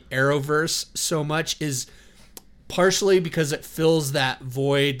the Arrowverse so much is partially because it fills that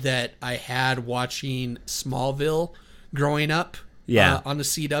void that I had watching Smallville growing up on the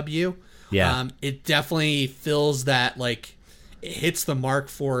CW. Yeah. It definitely fills that, it hits the mark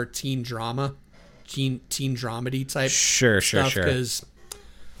for teen dramedy type stuff. Because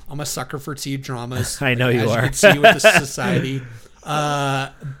I'm a sucker for teen dramas. I know you are. You can see with the society.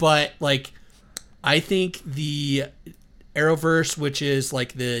 But I think the Arrowverse, which is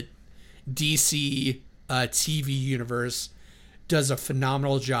the DC TV universe, does a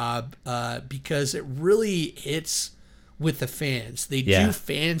phenomenal job because it really hits with the fans. They do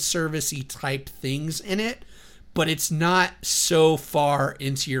fan servicey type things in it, but it's not so far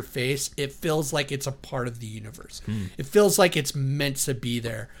into your face. It feels like it's a part of the universe. It feels like it's meant to be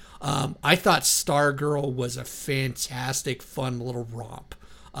there. I thought Stargirl was a fantastic, fun little romp.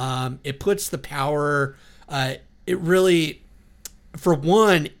 It puts the power. It really, for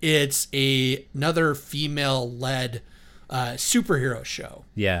one, it's another female-led superhero show.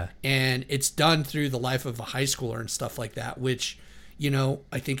 Yeah. And it's done through the life of a high schooler and stuff like that, which,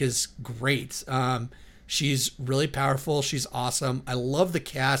 I think is great. She's really powerful. She's awesome. I love the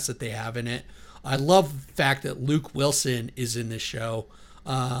cast that they have in it. I love the fact that Luke Wilson is in this show.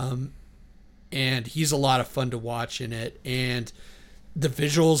 And he's a lot of fun to watch in it. And the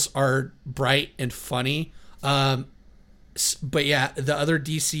visuals are bright and funny. But yeah, the other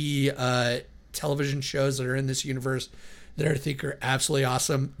DC television shows that are in this universe that I think are absolutely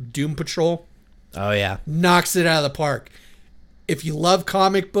awesome. Doom Patrol. Oh, yeah. Knocks it out of the park. If you love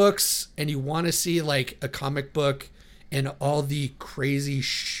comic books and you want to see like a comic book and all the crazy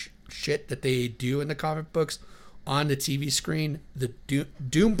shit that they do in the comic books on the TV screen, the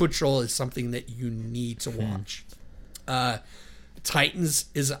Doom Patrol is something that you need to watch. Titans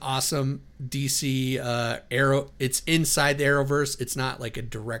is awesome. DC Arrow. It's inside the Arrowverse. It's not like a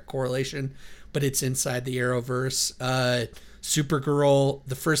direct correlation, but it's inside the Arrowverse. Supergirl.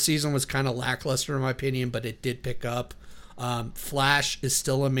 The first season was kind of lackluster in my opinion, but it did pick up. Flash is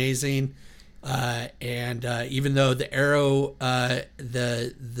still amazing, and even though the Arrow,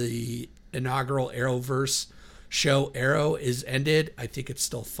 the inaugural Arrowverse show Arrow is ended, I think it's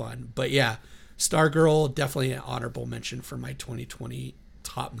still fun. But yeah, Stargirl definitely an honorable mention for my 2020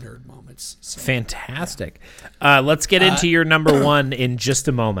 top nerd moments. So, fantastic. Yeah. Let's get into your number one in just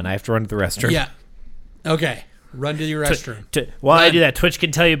a moment. I have to run to the restroom. Yeah. Okay. Run to your restroom. While I do that, Twitch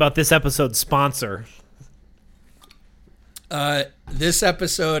can tell you about this episode's sponsor. This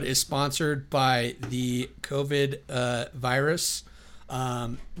episode is sponsored by the COVID virus.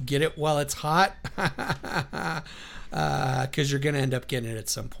 Get it while it's hot, because you're going to end up getting it at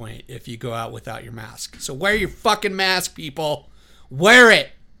some point if you go out without your mask. So wear your fucking mask, people. Wear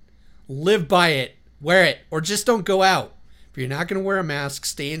it. Live by it. Wear it. Or just don't go out. If you're not going to wear a mask,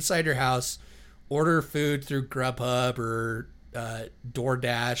 stay inside your house. Order food through Grubhub or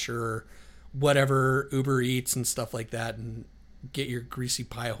DoorDash or whatever, Uber Eats and stuff like that, and get your greasy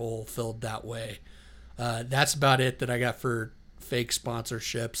pie hole filled that way. That's about it that I got for fake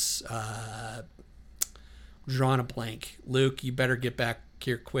sponsorships. Drawing a blank. Luke, you better get back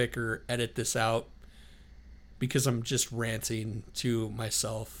here quick or edit this out, because I'm just ranting to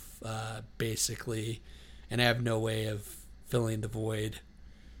myself basically, and I have no way of filling the void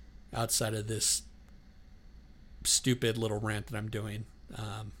outside of this stupid little rant that I'm doing.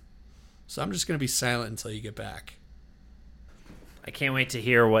 So I'm just going to be silent until you get back. I can't wait to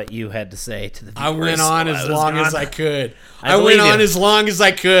hear what you had to say to the viewers. I went on as long as I could. I went on as long as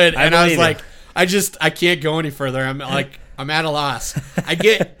I could, and I was like, I can't go any further. I'm at a loss.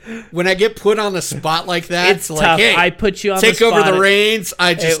 When I get put on the spot like that, it's like, tough. Hey, I put you on take the spot. over the reins.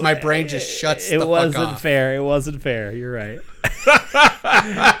 My brain just shuts the fuck off. It wasn't fair. It wasn't fair. You're right.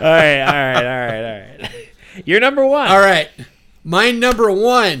 All right. You're number one. All right. My number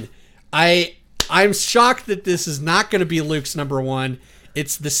one. I'm shocked that this is not going to be Luke's number one.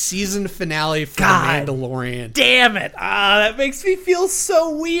 It's the season finale for The Mandalorian. Damn it. That makes me feel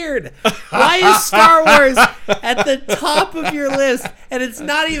so weird. Why is Star Wars at the top of your list and it's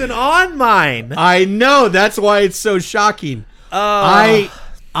not even on mine? I know. That's why it's so shocking. I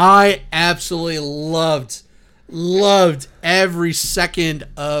absolutely loved every second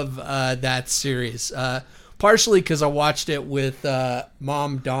of that series. Partially because I watched it with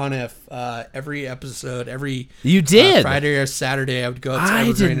Mom Donna every episode, you did Friday or Saturday. I would go.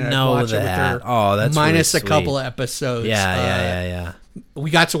 I didn't know watch that. It with her, that's minus really a couple of episodes. Yeah. We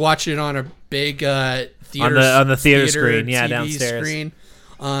got to watch it on a big theater on the theater screen, TV downstairs. Screen,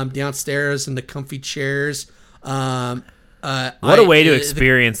 downstairs in the comfy chairs. What a way to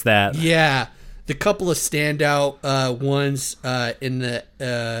experience that! Yeah, the couple of standout ones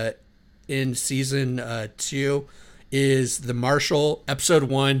in season 2 is the Marshall episode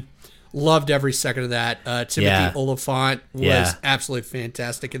 1. Loved every second of that. Timothy Olyphant was absolutely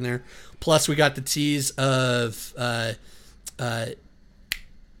fantastic in there. Plus, we got the tease of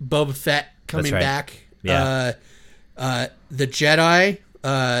Boba Fett coming back. Yeah. The Jedi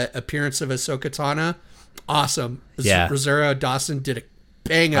appearance of Ahsoka Tano, awesome. Yeah. Rosario Dawson did a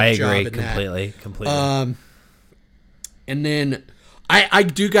bang up job in that. Completely. And then I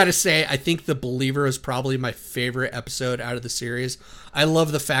do got to say, I think The Believer is probably my favorite episode out of the series. I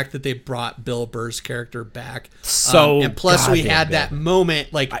love the fact that they brought Bill Burr's character back. And plus we had that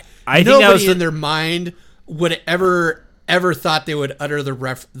moment, like I nobody in their mind would ever thought they would utter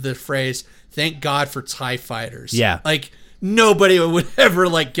the phrase, "Thank God for TIE fighters." Yeah. Like nobody would ever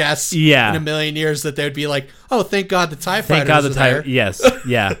like guess in a million years that they would be like, "Oh, thank God the TIE fighters are there." Yes.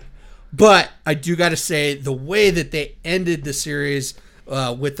 Yeah. But I do got to say, the way that they ended the series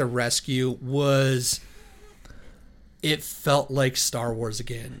with the rescue was, it felt like Star Wars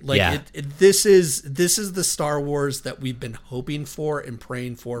again. Like this is the Star Wars that we've been hoping for and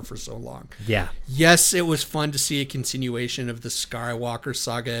praying for so long. Yeah. Yes, it was fun to see a continuation of the Skywalker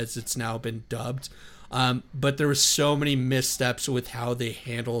saga, as it's now been dubbed. But there were so many missteps with how they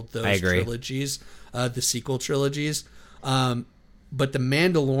handled those trilogies, the sequel trilogies. But The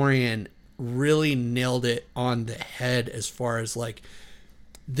Mandalorian really nailed it on the head as far as like,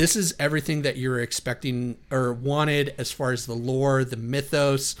 this is everything that you're expecting or wanted as far as the lore, the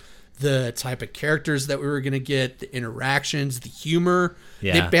mythos, the type of characters that we were going to get, the interactions, the humor.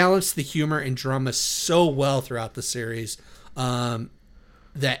 Yeah. They balanced the humor and drama so well throughout the series that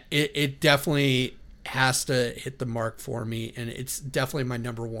it definitely has to hit the mark for me. And it's definitely my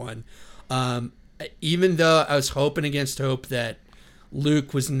number one. Even though I was hoping against hope that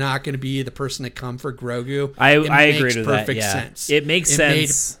Luke was not going to be the person to come for Grogu. I agree with that. Yeah. Sense. It makes sense. It made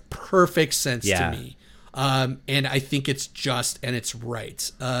perfect sense to me. And I think it's just and it's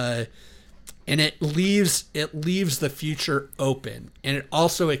right. And it leaves the future open. And it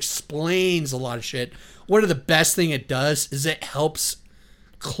also explains a lot of shit. One of the best thing it does is it helps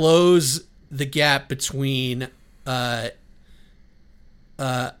close the gap between Return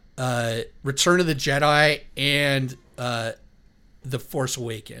of the Jedi and The Force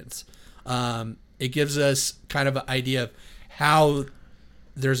Awakens. It gives us kind of an idea of how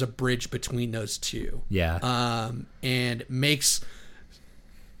there's a bridge between those two. Yeah. And makes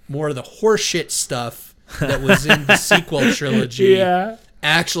more of the horseshit stuff that was in the sequel trilogy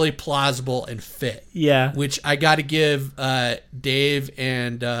actually plausible and fit. Yeah. Which I got to give Dave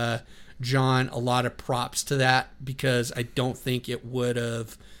and John a lot of props to that, because I don't think it would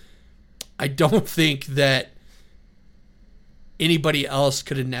have... I don't think that anybody else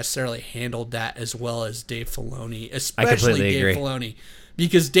could have necessarily handled that as well as Dave Filoni, especially Dave Filoni,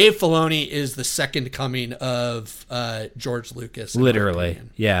 because Dave Filoni is the second coming of George Lucas. Literally,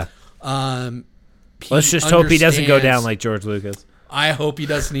 yeah. Let's just hope he doesn't go down like George Lucas. I hope he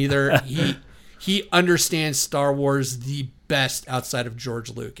doesn't either. He understands Star Wars the best outside of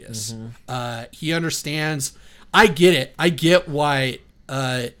George Lucas. Mm-hmm. He understands. I get it. I get why.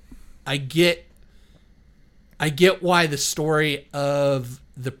 I get why the story of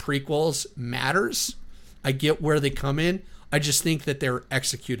the prequels matters. I get where they come in. I just think that they're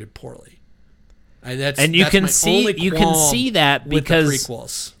executed poorly. You can see that because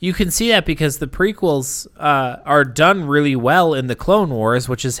the prequels are done really well in the Clone Wars,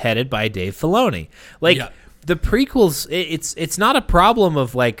 which is headed by Dave Filoni. The prequels, it's not a problem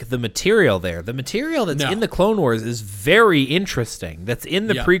of like the material there. The material that's in the Clone Wars is very interesting. That's in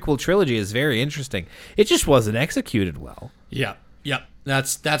the prequel trilogy is very interesting. It just wasn't executed well. Yeah.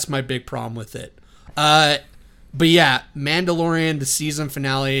 That's my big problem with it. But yeah, Mandalorian, the season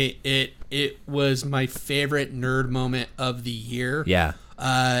finale, it was my favorite nerd moment of the year. Yeah.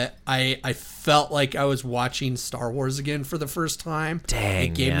 I felt like I was watching Star Wars again for the first time.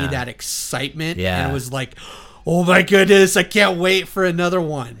 Dang, it gave me that excitement. Yeah. And it was like, oh my goodness, I can't wait for another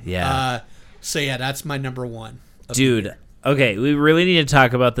one. Yeah. So yeah, that's my number one. Dude, okay, we really need to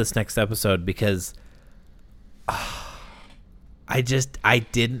talk about this next episode because I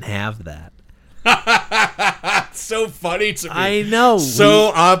didn't have that. So funny to me. I know.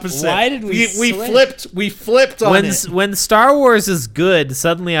 So opposite. Why did we flipped on it. When Star Wars is good,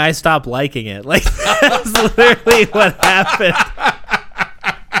 suddenly I stop liking it. Like, that's literally what happened.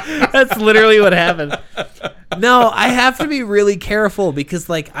 That's literally what happened. No, I have to be really careful because,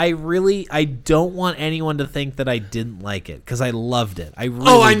 like, I don't want anyone to think that I didn't like it because I loved it. I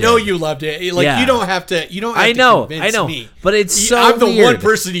know you loved it. Like, you don't have to. You don't have to convince me. But it's so I'm the weird. one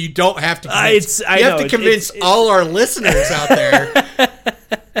person you don't have to convince. You have to convince all our listeners out there.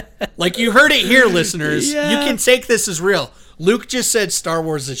 Like, you heard it here, listeners. Yeah. You can take this as real. Luke just said Star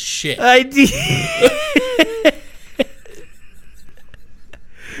Wars is shit. I did.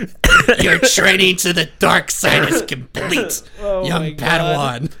 Your training to the dark side is complete, young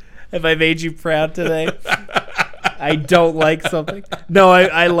Padawan. Have I made you proud today? I don't like something. No,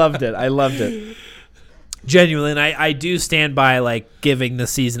 I loved it. I loved it. Genuinely, and I do stand by like giving the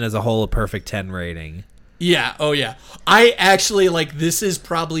season as a whole a perfect 10 rating. Yeah. Oh, yeah. I actually, like, this is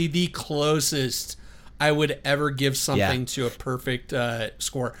probably the closest I would ever give something to a perfect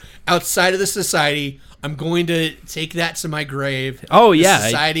score. Outside of the Society, I'm going to take that to my grave. Oh, yeah. The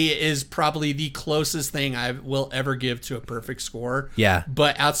Society is probably the closest thing I will ever give to a perfect score. Yeah.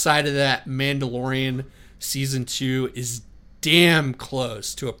 But outside of that, Mandalorian Season 2 is damn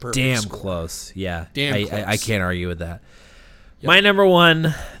close to a perfect score. Close. Yeah. Damn close. I can't argue with that. Yep. My number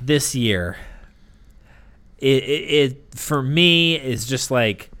one this year, it for me is just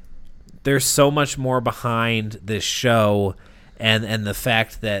like, there's so much more behind this show, and the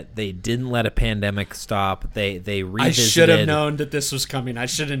fact that they didn't let a pandemic stop. They revisited. I should have known that this was coming. I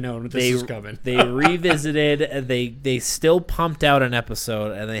should have known that this was coming. They revisited. They still pumped out an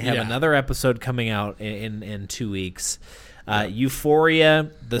episode, and they have another episode coming out in 2 weeks.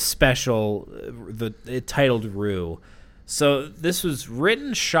 Euphoria, the special, titled Rue. So this was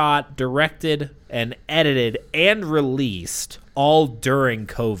written, shot, directed, and edited, and released all during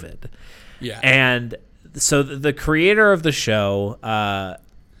COVID. Yeah. And so the creator of the show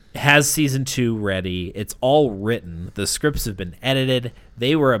has season 2 ready. It's all written. The scripts have been edited.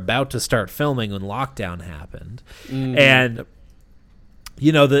 They were about to start filming when lockdown happened. Mm-hmm. And,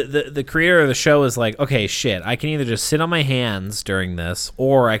 you know, the creator of the show is like, okay, shit, I can either just sit on my hands during this,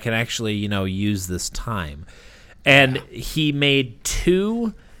 or I can actually, you know, use this time. And he made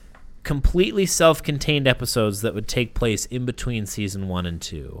 2 completely self-contained episodes that would take place in between season 1 and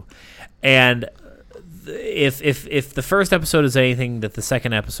 2. And if the first episode is anything that the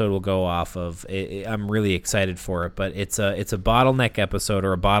second episode will go off of, I'm really excited for it. But it's a bottleneck episode,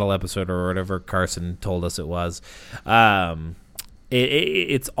 or a bottle episode, or whatever Carson told us it was.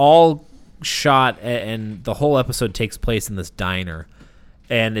 It's all shot, and the whole episode takes place in this diner.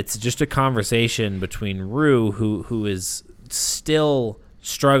 And it's just a conversation between Rue, who is still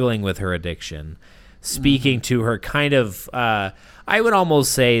struggling with her addiction, speaking to her kind of, I would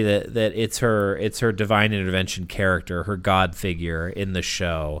almost say that it's her divine intervention character, her God figure in the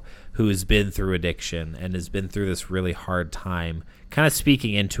show, who has been through addiction and has been through this really hard time, kind of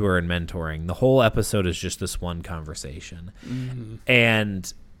speaking into her and mentoring. The whole episode is just this one conversation. Mm-hmm.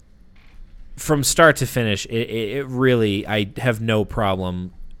 And from start to finish, it really, I have no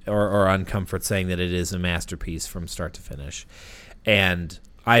problem or uncomfort saying that it is a masterpiece from start to finish. And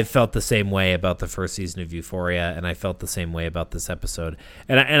I felt the same way about the first season of Euphoria, and I felt the same way about this episode.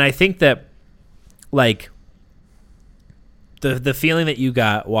 And I think that, like, the feeling that you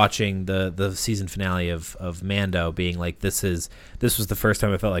got watching the season finale of Mando, being like, this was the first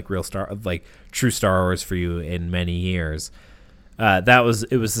time I felt like true Star Wars for you in many years.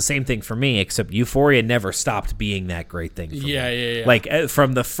 It was the same thing for me, except Euphoria never stopped being that great thing for me. Yeah. Like,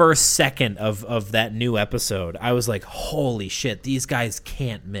 from the first second of that new episode, I was like, holy shit, these guys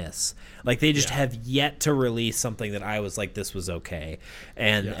can't miss. Like, they just have yet to release something that I was like, this was okay.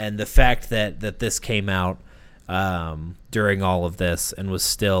 And the fact that this came out during all of this and was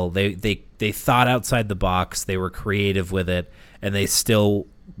still, they thought outside the box, they were creative with it, and they still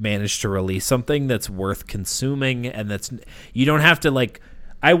managed to release something that's worth consuming, and that's, you don't have to, like,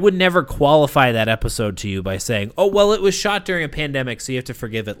 I would never qualify that episode to you by saying, oh, well, it was shot during a pandemic, so you have to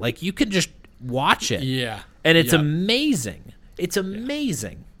forgive it. Like, you can just watch it. Yeah. And it's amazing. It's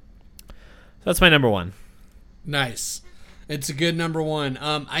amazing. So that's my number one. Nice. It's a good number one.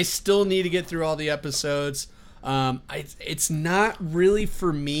 I still need to get through all the episodes. It's not really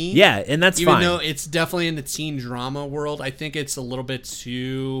for me. Yeah, and that's even fine. Even though it's definitely in the teen drama world, I think it's a little bit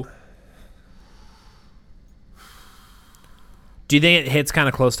too... Do you think it hits kind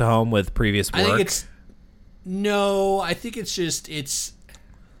of close to home with previous work? I think it's... No, I think it's just...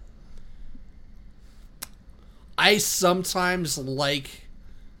 I sometimes like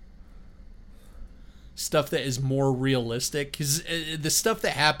stuff that is more realistic, because the stuff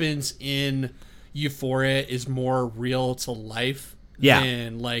that happens in Euphoria is more real to life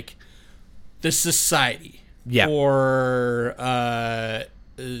than, like, the Society or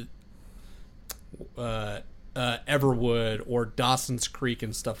Everwood or Dawson's Creek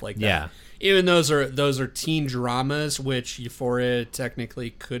and stuff like that. Yeah. Even those are teen dramas, which Euphoria technically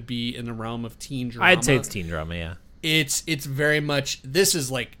could be in the realm of teen drama. I'd say it's teen drama, yeah. It's very much, this is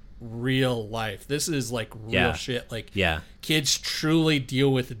like real life. This is like real shit. Like, kids truly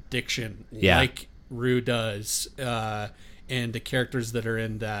deal with addiction like Rue does, and the characters that are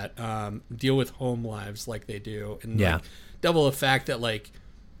in that deal with home lives like they do. And like, double the fact that, like,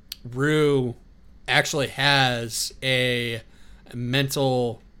 Rue actually has a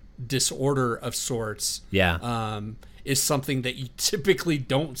mental disorder of sorts is something that you typically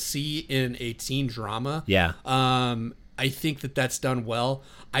don't see in a teen drama. Yeah. I think that that's done well.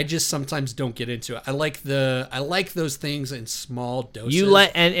 I just sometimes don't get into it. I like those things in small doses. You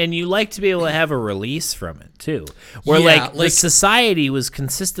like to be able to have a release from it too. Where like the society was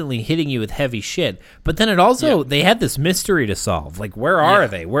consistently hitting you with heavy shit, but then it also they had this mystery to solve. Like where are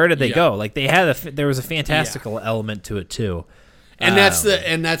they? Where did they go? Like they had there was a fantastical element to it too. And that's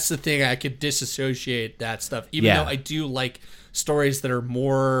the thing. I could disassociate that stuff, even though I do like stories that are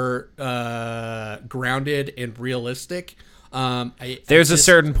more grounded and realistic. There's a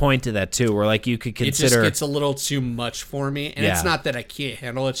certain point to that too, where like you could consider it just gets a little too much for me, and it's not that I can't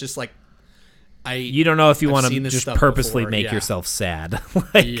handle it. It's just like you don't know if you want to just purposely make yourself sad,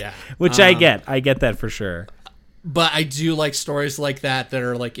 which I get that for sure. But I do like stories like that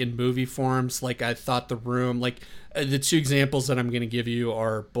are like in movie forms. Like I thought The Room, like the two examples that I'm going to give you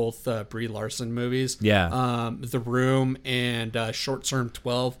are both Brie Larson movies. Yeah. The Room and Short Term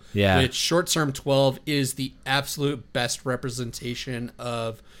 12. Yeah. Which Short Term 12 is the absolute best representation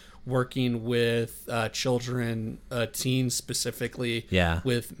of working with children, teens specifically,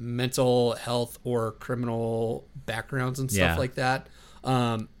 with mental health or criminal backgrounds and stuff like that.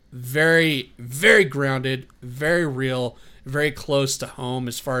 Very, very grounded, very real, very close to home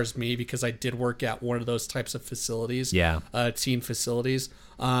as far as me, because I did work at one of those types of facilities, teen facilities.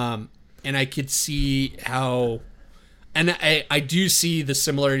 And I could see how, and I do see the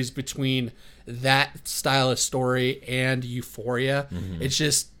similarities between that style of story and Euphoria. Mm-hmm. It's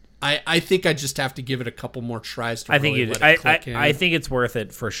just, I think I just have to give it a couple more tries to really let it click in. I think it's worth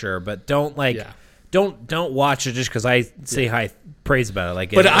it for sure, but don't don't watch it just because I say high praise about it.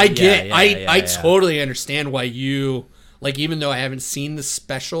 Like, but I totally understand why you like. Even though I haven't seen the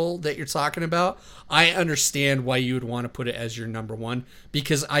special that you're talking about, I understand why you would want to put it as your number one,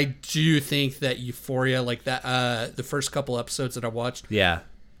 because I do think that Euphoria, like that, the first couple episodes that I watched,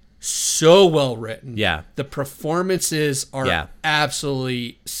 so well written. Yeah, the performances are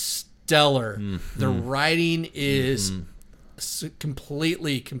absolutely stellar. Mm-hmm. The writing is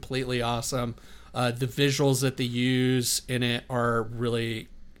completely awesome. The visuals that they use in it are really,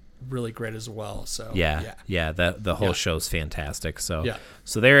 really great as well. So the whole show's fantastic. So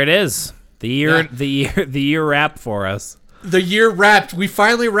so there it is. The year wrapped for us. The year wrapped. We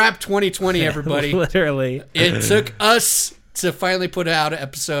finally wrapped 2020. Everybody, literally. It took us to finally put out an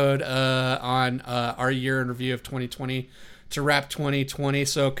episode on our year in review of 2020. To wrap 2020,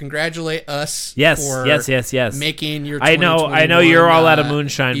 so congratulate us. Yes. Making your. I know you're all out of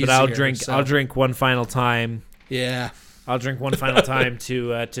moonshine, but I'll drink one final time. Yeah, I'll drink one final time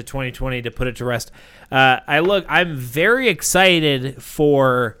to 2020 to put it to rest. I'm very excited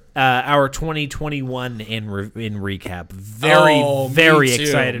for our 2021 in recap. Very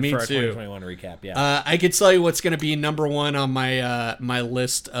excited for our 2021 recap. Yeah, I could tell you what's going to be number one on my my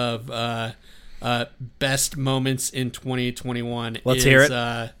list of. Best moments in 2021. Let's hear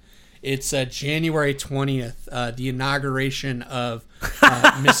it. It's January 20th, the inauguration of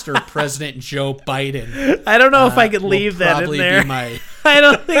Mr. President Joe Biden. I don't know if I could leave that in there. I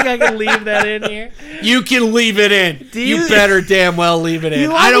don't think I can leave that in here. You can leave it in. You better damn well leave it in.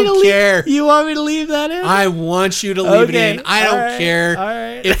 I don't care. You want me to leave that in? I want you to leave it in. I don't care. All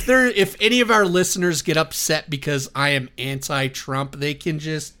right. If any of our listeners get upset because I am anti-Trump, they can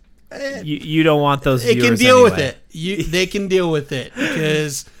just... You don't want those viewers. They can deal with it. They can deal with it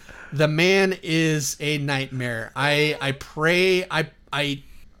because the man is a nightmare. I pray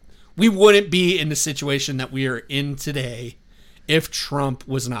we wouldn't be in the situation that we are in today if Trump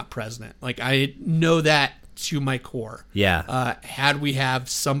was not president. Like, I know that to my core. Yeah. Had we have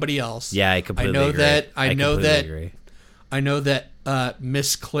somebody else. Yeah, I completely agree. I know that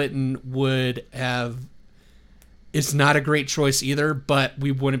Miss Clinton would have. It's not a great choice either, but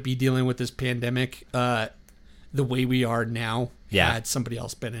we wouldn't be dealing with this pandemic the way we are now had somebody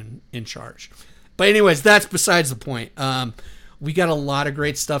else been in charge. But anyways, that's besides the point. We got a lot of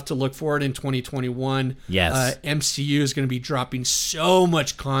great stuff to look forward in 2021. Yes. MCU is going to be dropping so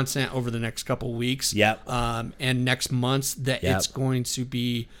much content over the next couple of weeks. Yep. And next months that it's going to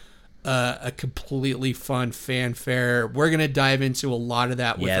be a completely fun fanfare. We're going to dive into a lot of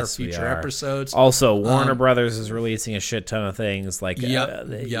that with our future episodes. Also, Warner Brothers is releasing a shit ton of things. Like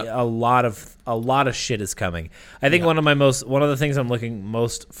a lot of shit is coming. I think one of the things I'm looking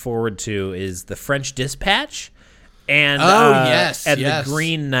most forward to is the French Dispatch and the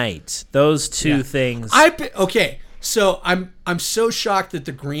Green Knight. Those two things. So I'm so shocked that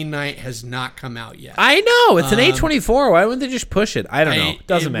the Green Knight has not come out yet. I know it's an A24. Why wouldn't they just push it? I don't know.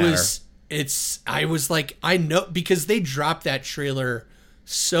 Doesn't matter. I was like, I know, because they dropped that trailer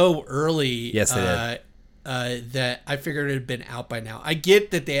so early. Yes, they did. that I figured it had been out by now. I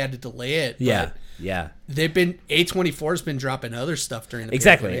get that they had to delay it. Yeah. They've been A24's been dropping other stuff during the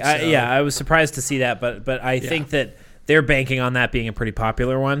exactly. pandemic, I was surprised to see that, but I think that they're banking on that being a pretty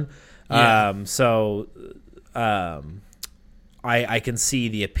popular one. Yeah. I can see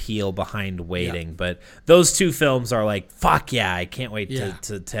the appeal behind waiting, but those two films are like, fuck yeah, I can't wait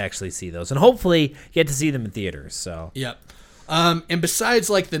to actually see those, and hopefully get to see them in theaters. So and besides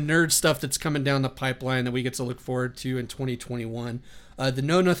like the nerd stuff that's coming down the pipeline that we get to look forward to in 2021, the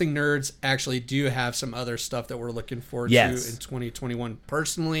Know Nothing Nerds actually do have some other stuff that we're looking forward to in 2021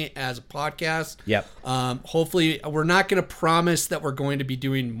 personally as a podcast. Hopefully we're not going to promise that we're going to be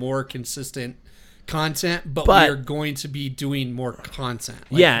doing more consistent content, but we are going to be doing more content.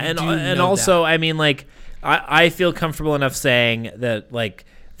 Like, and also, I mean, like, I feel comfortable enough saying that, like,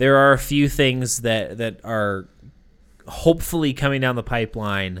 there are a few things that are hopefully coming down the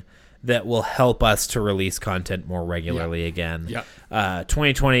pipeline that will help us to release content more regularly again.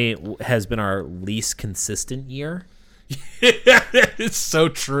 2020 has been our least consistent year. It's so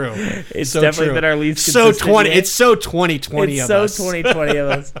true. It's so definitely been our least consistent year. It's so 2020 it's of so us. 2020 of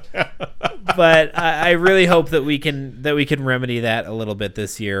us. But I really hope that we can remedy that a little bit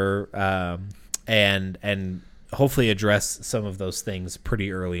this year, and hopefully address some of those things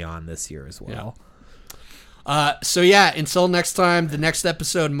pretty early on this year as well. Until next time, the next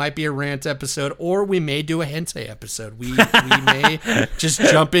episode might be a rant episode, or we may do a hentai episode. We may just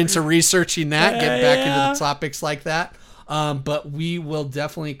jump into researching that, get back into the topics like that. But we will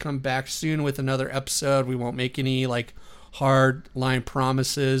definitely come back soon with another episode. We won't make any like hard line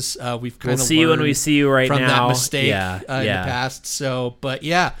promises. We'll see you when we see you right from now. That mistake in the past. So, but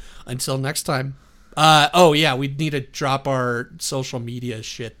until next time. We need to drop our social media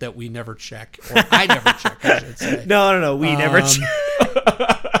shit that we never check. Or I never check, I should say. No. We never check.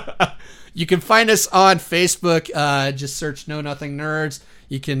 You can find us on Facebook. Just search Know Nothing Nerds.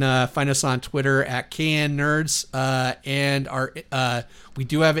 You can find us on Twitter at KNNerds. And we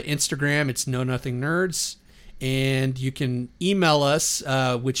do have an Instagram. It's Know Nothing Nerds. And you can email us,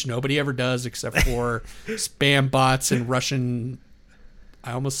 which nobody ever does except for spam bots and Russian...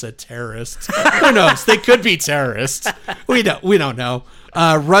 I almost said terrorists. Who knows? They could be terrorists. We don't know.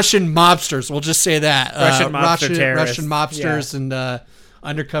 Russian mobsters. We'll just say that. Russian mobsters and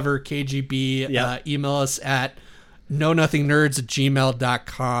undercover KGB. Email us at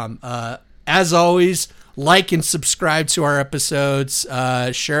knownothingnerds@gmail.com. As always, like and subscribe to our episodes.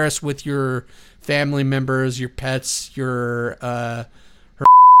 Share us with your family members, your pets, your her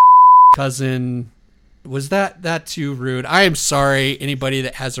cousin. Was that too rude? I am sorry, anybody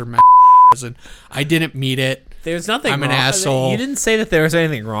that has her cousin. I didn't mean it. There's nothing I'm wrong. an asshole. You didn't say that there was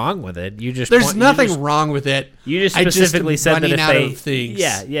anything wrong with it. You just There's nothing wrong with it. You just specifically said that if out of things.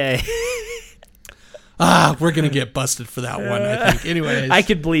 Yeah. We're going to get busted for that one, I think. Anyways. I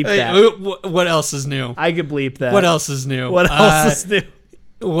could bleep that. What else is new? I could bleep that. What else is new? What else is new?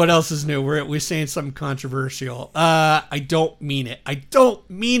 What else is new? We're saying something controversial. I don't mean it.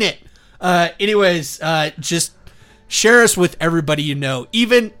 Anyways, just share us with everybody you know,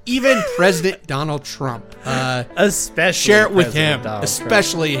 even President Donald Trump. Especially share it with President him,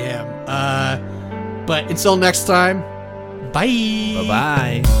 especially him. But until next time, bye.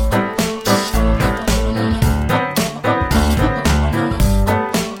 Bye-bye.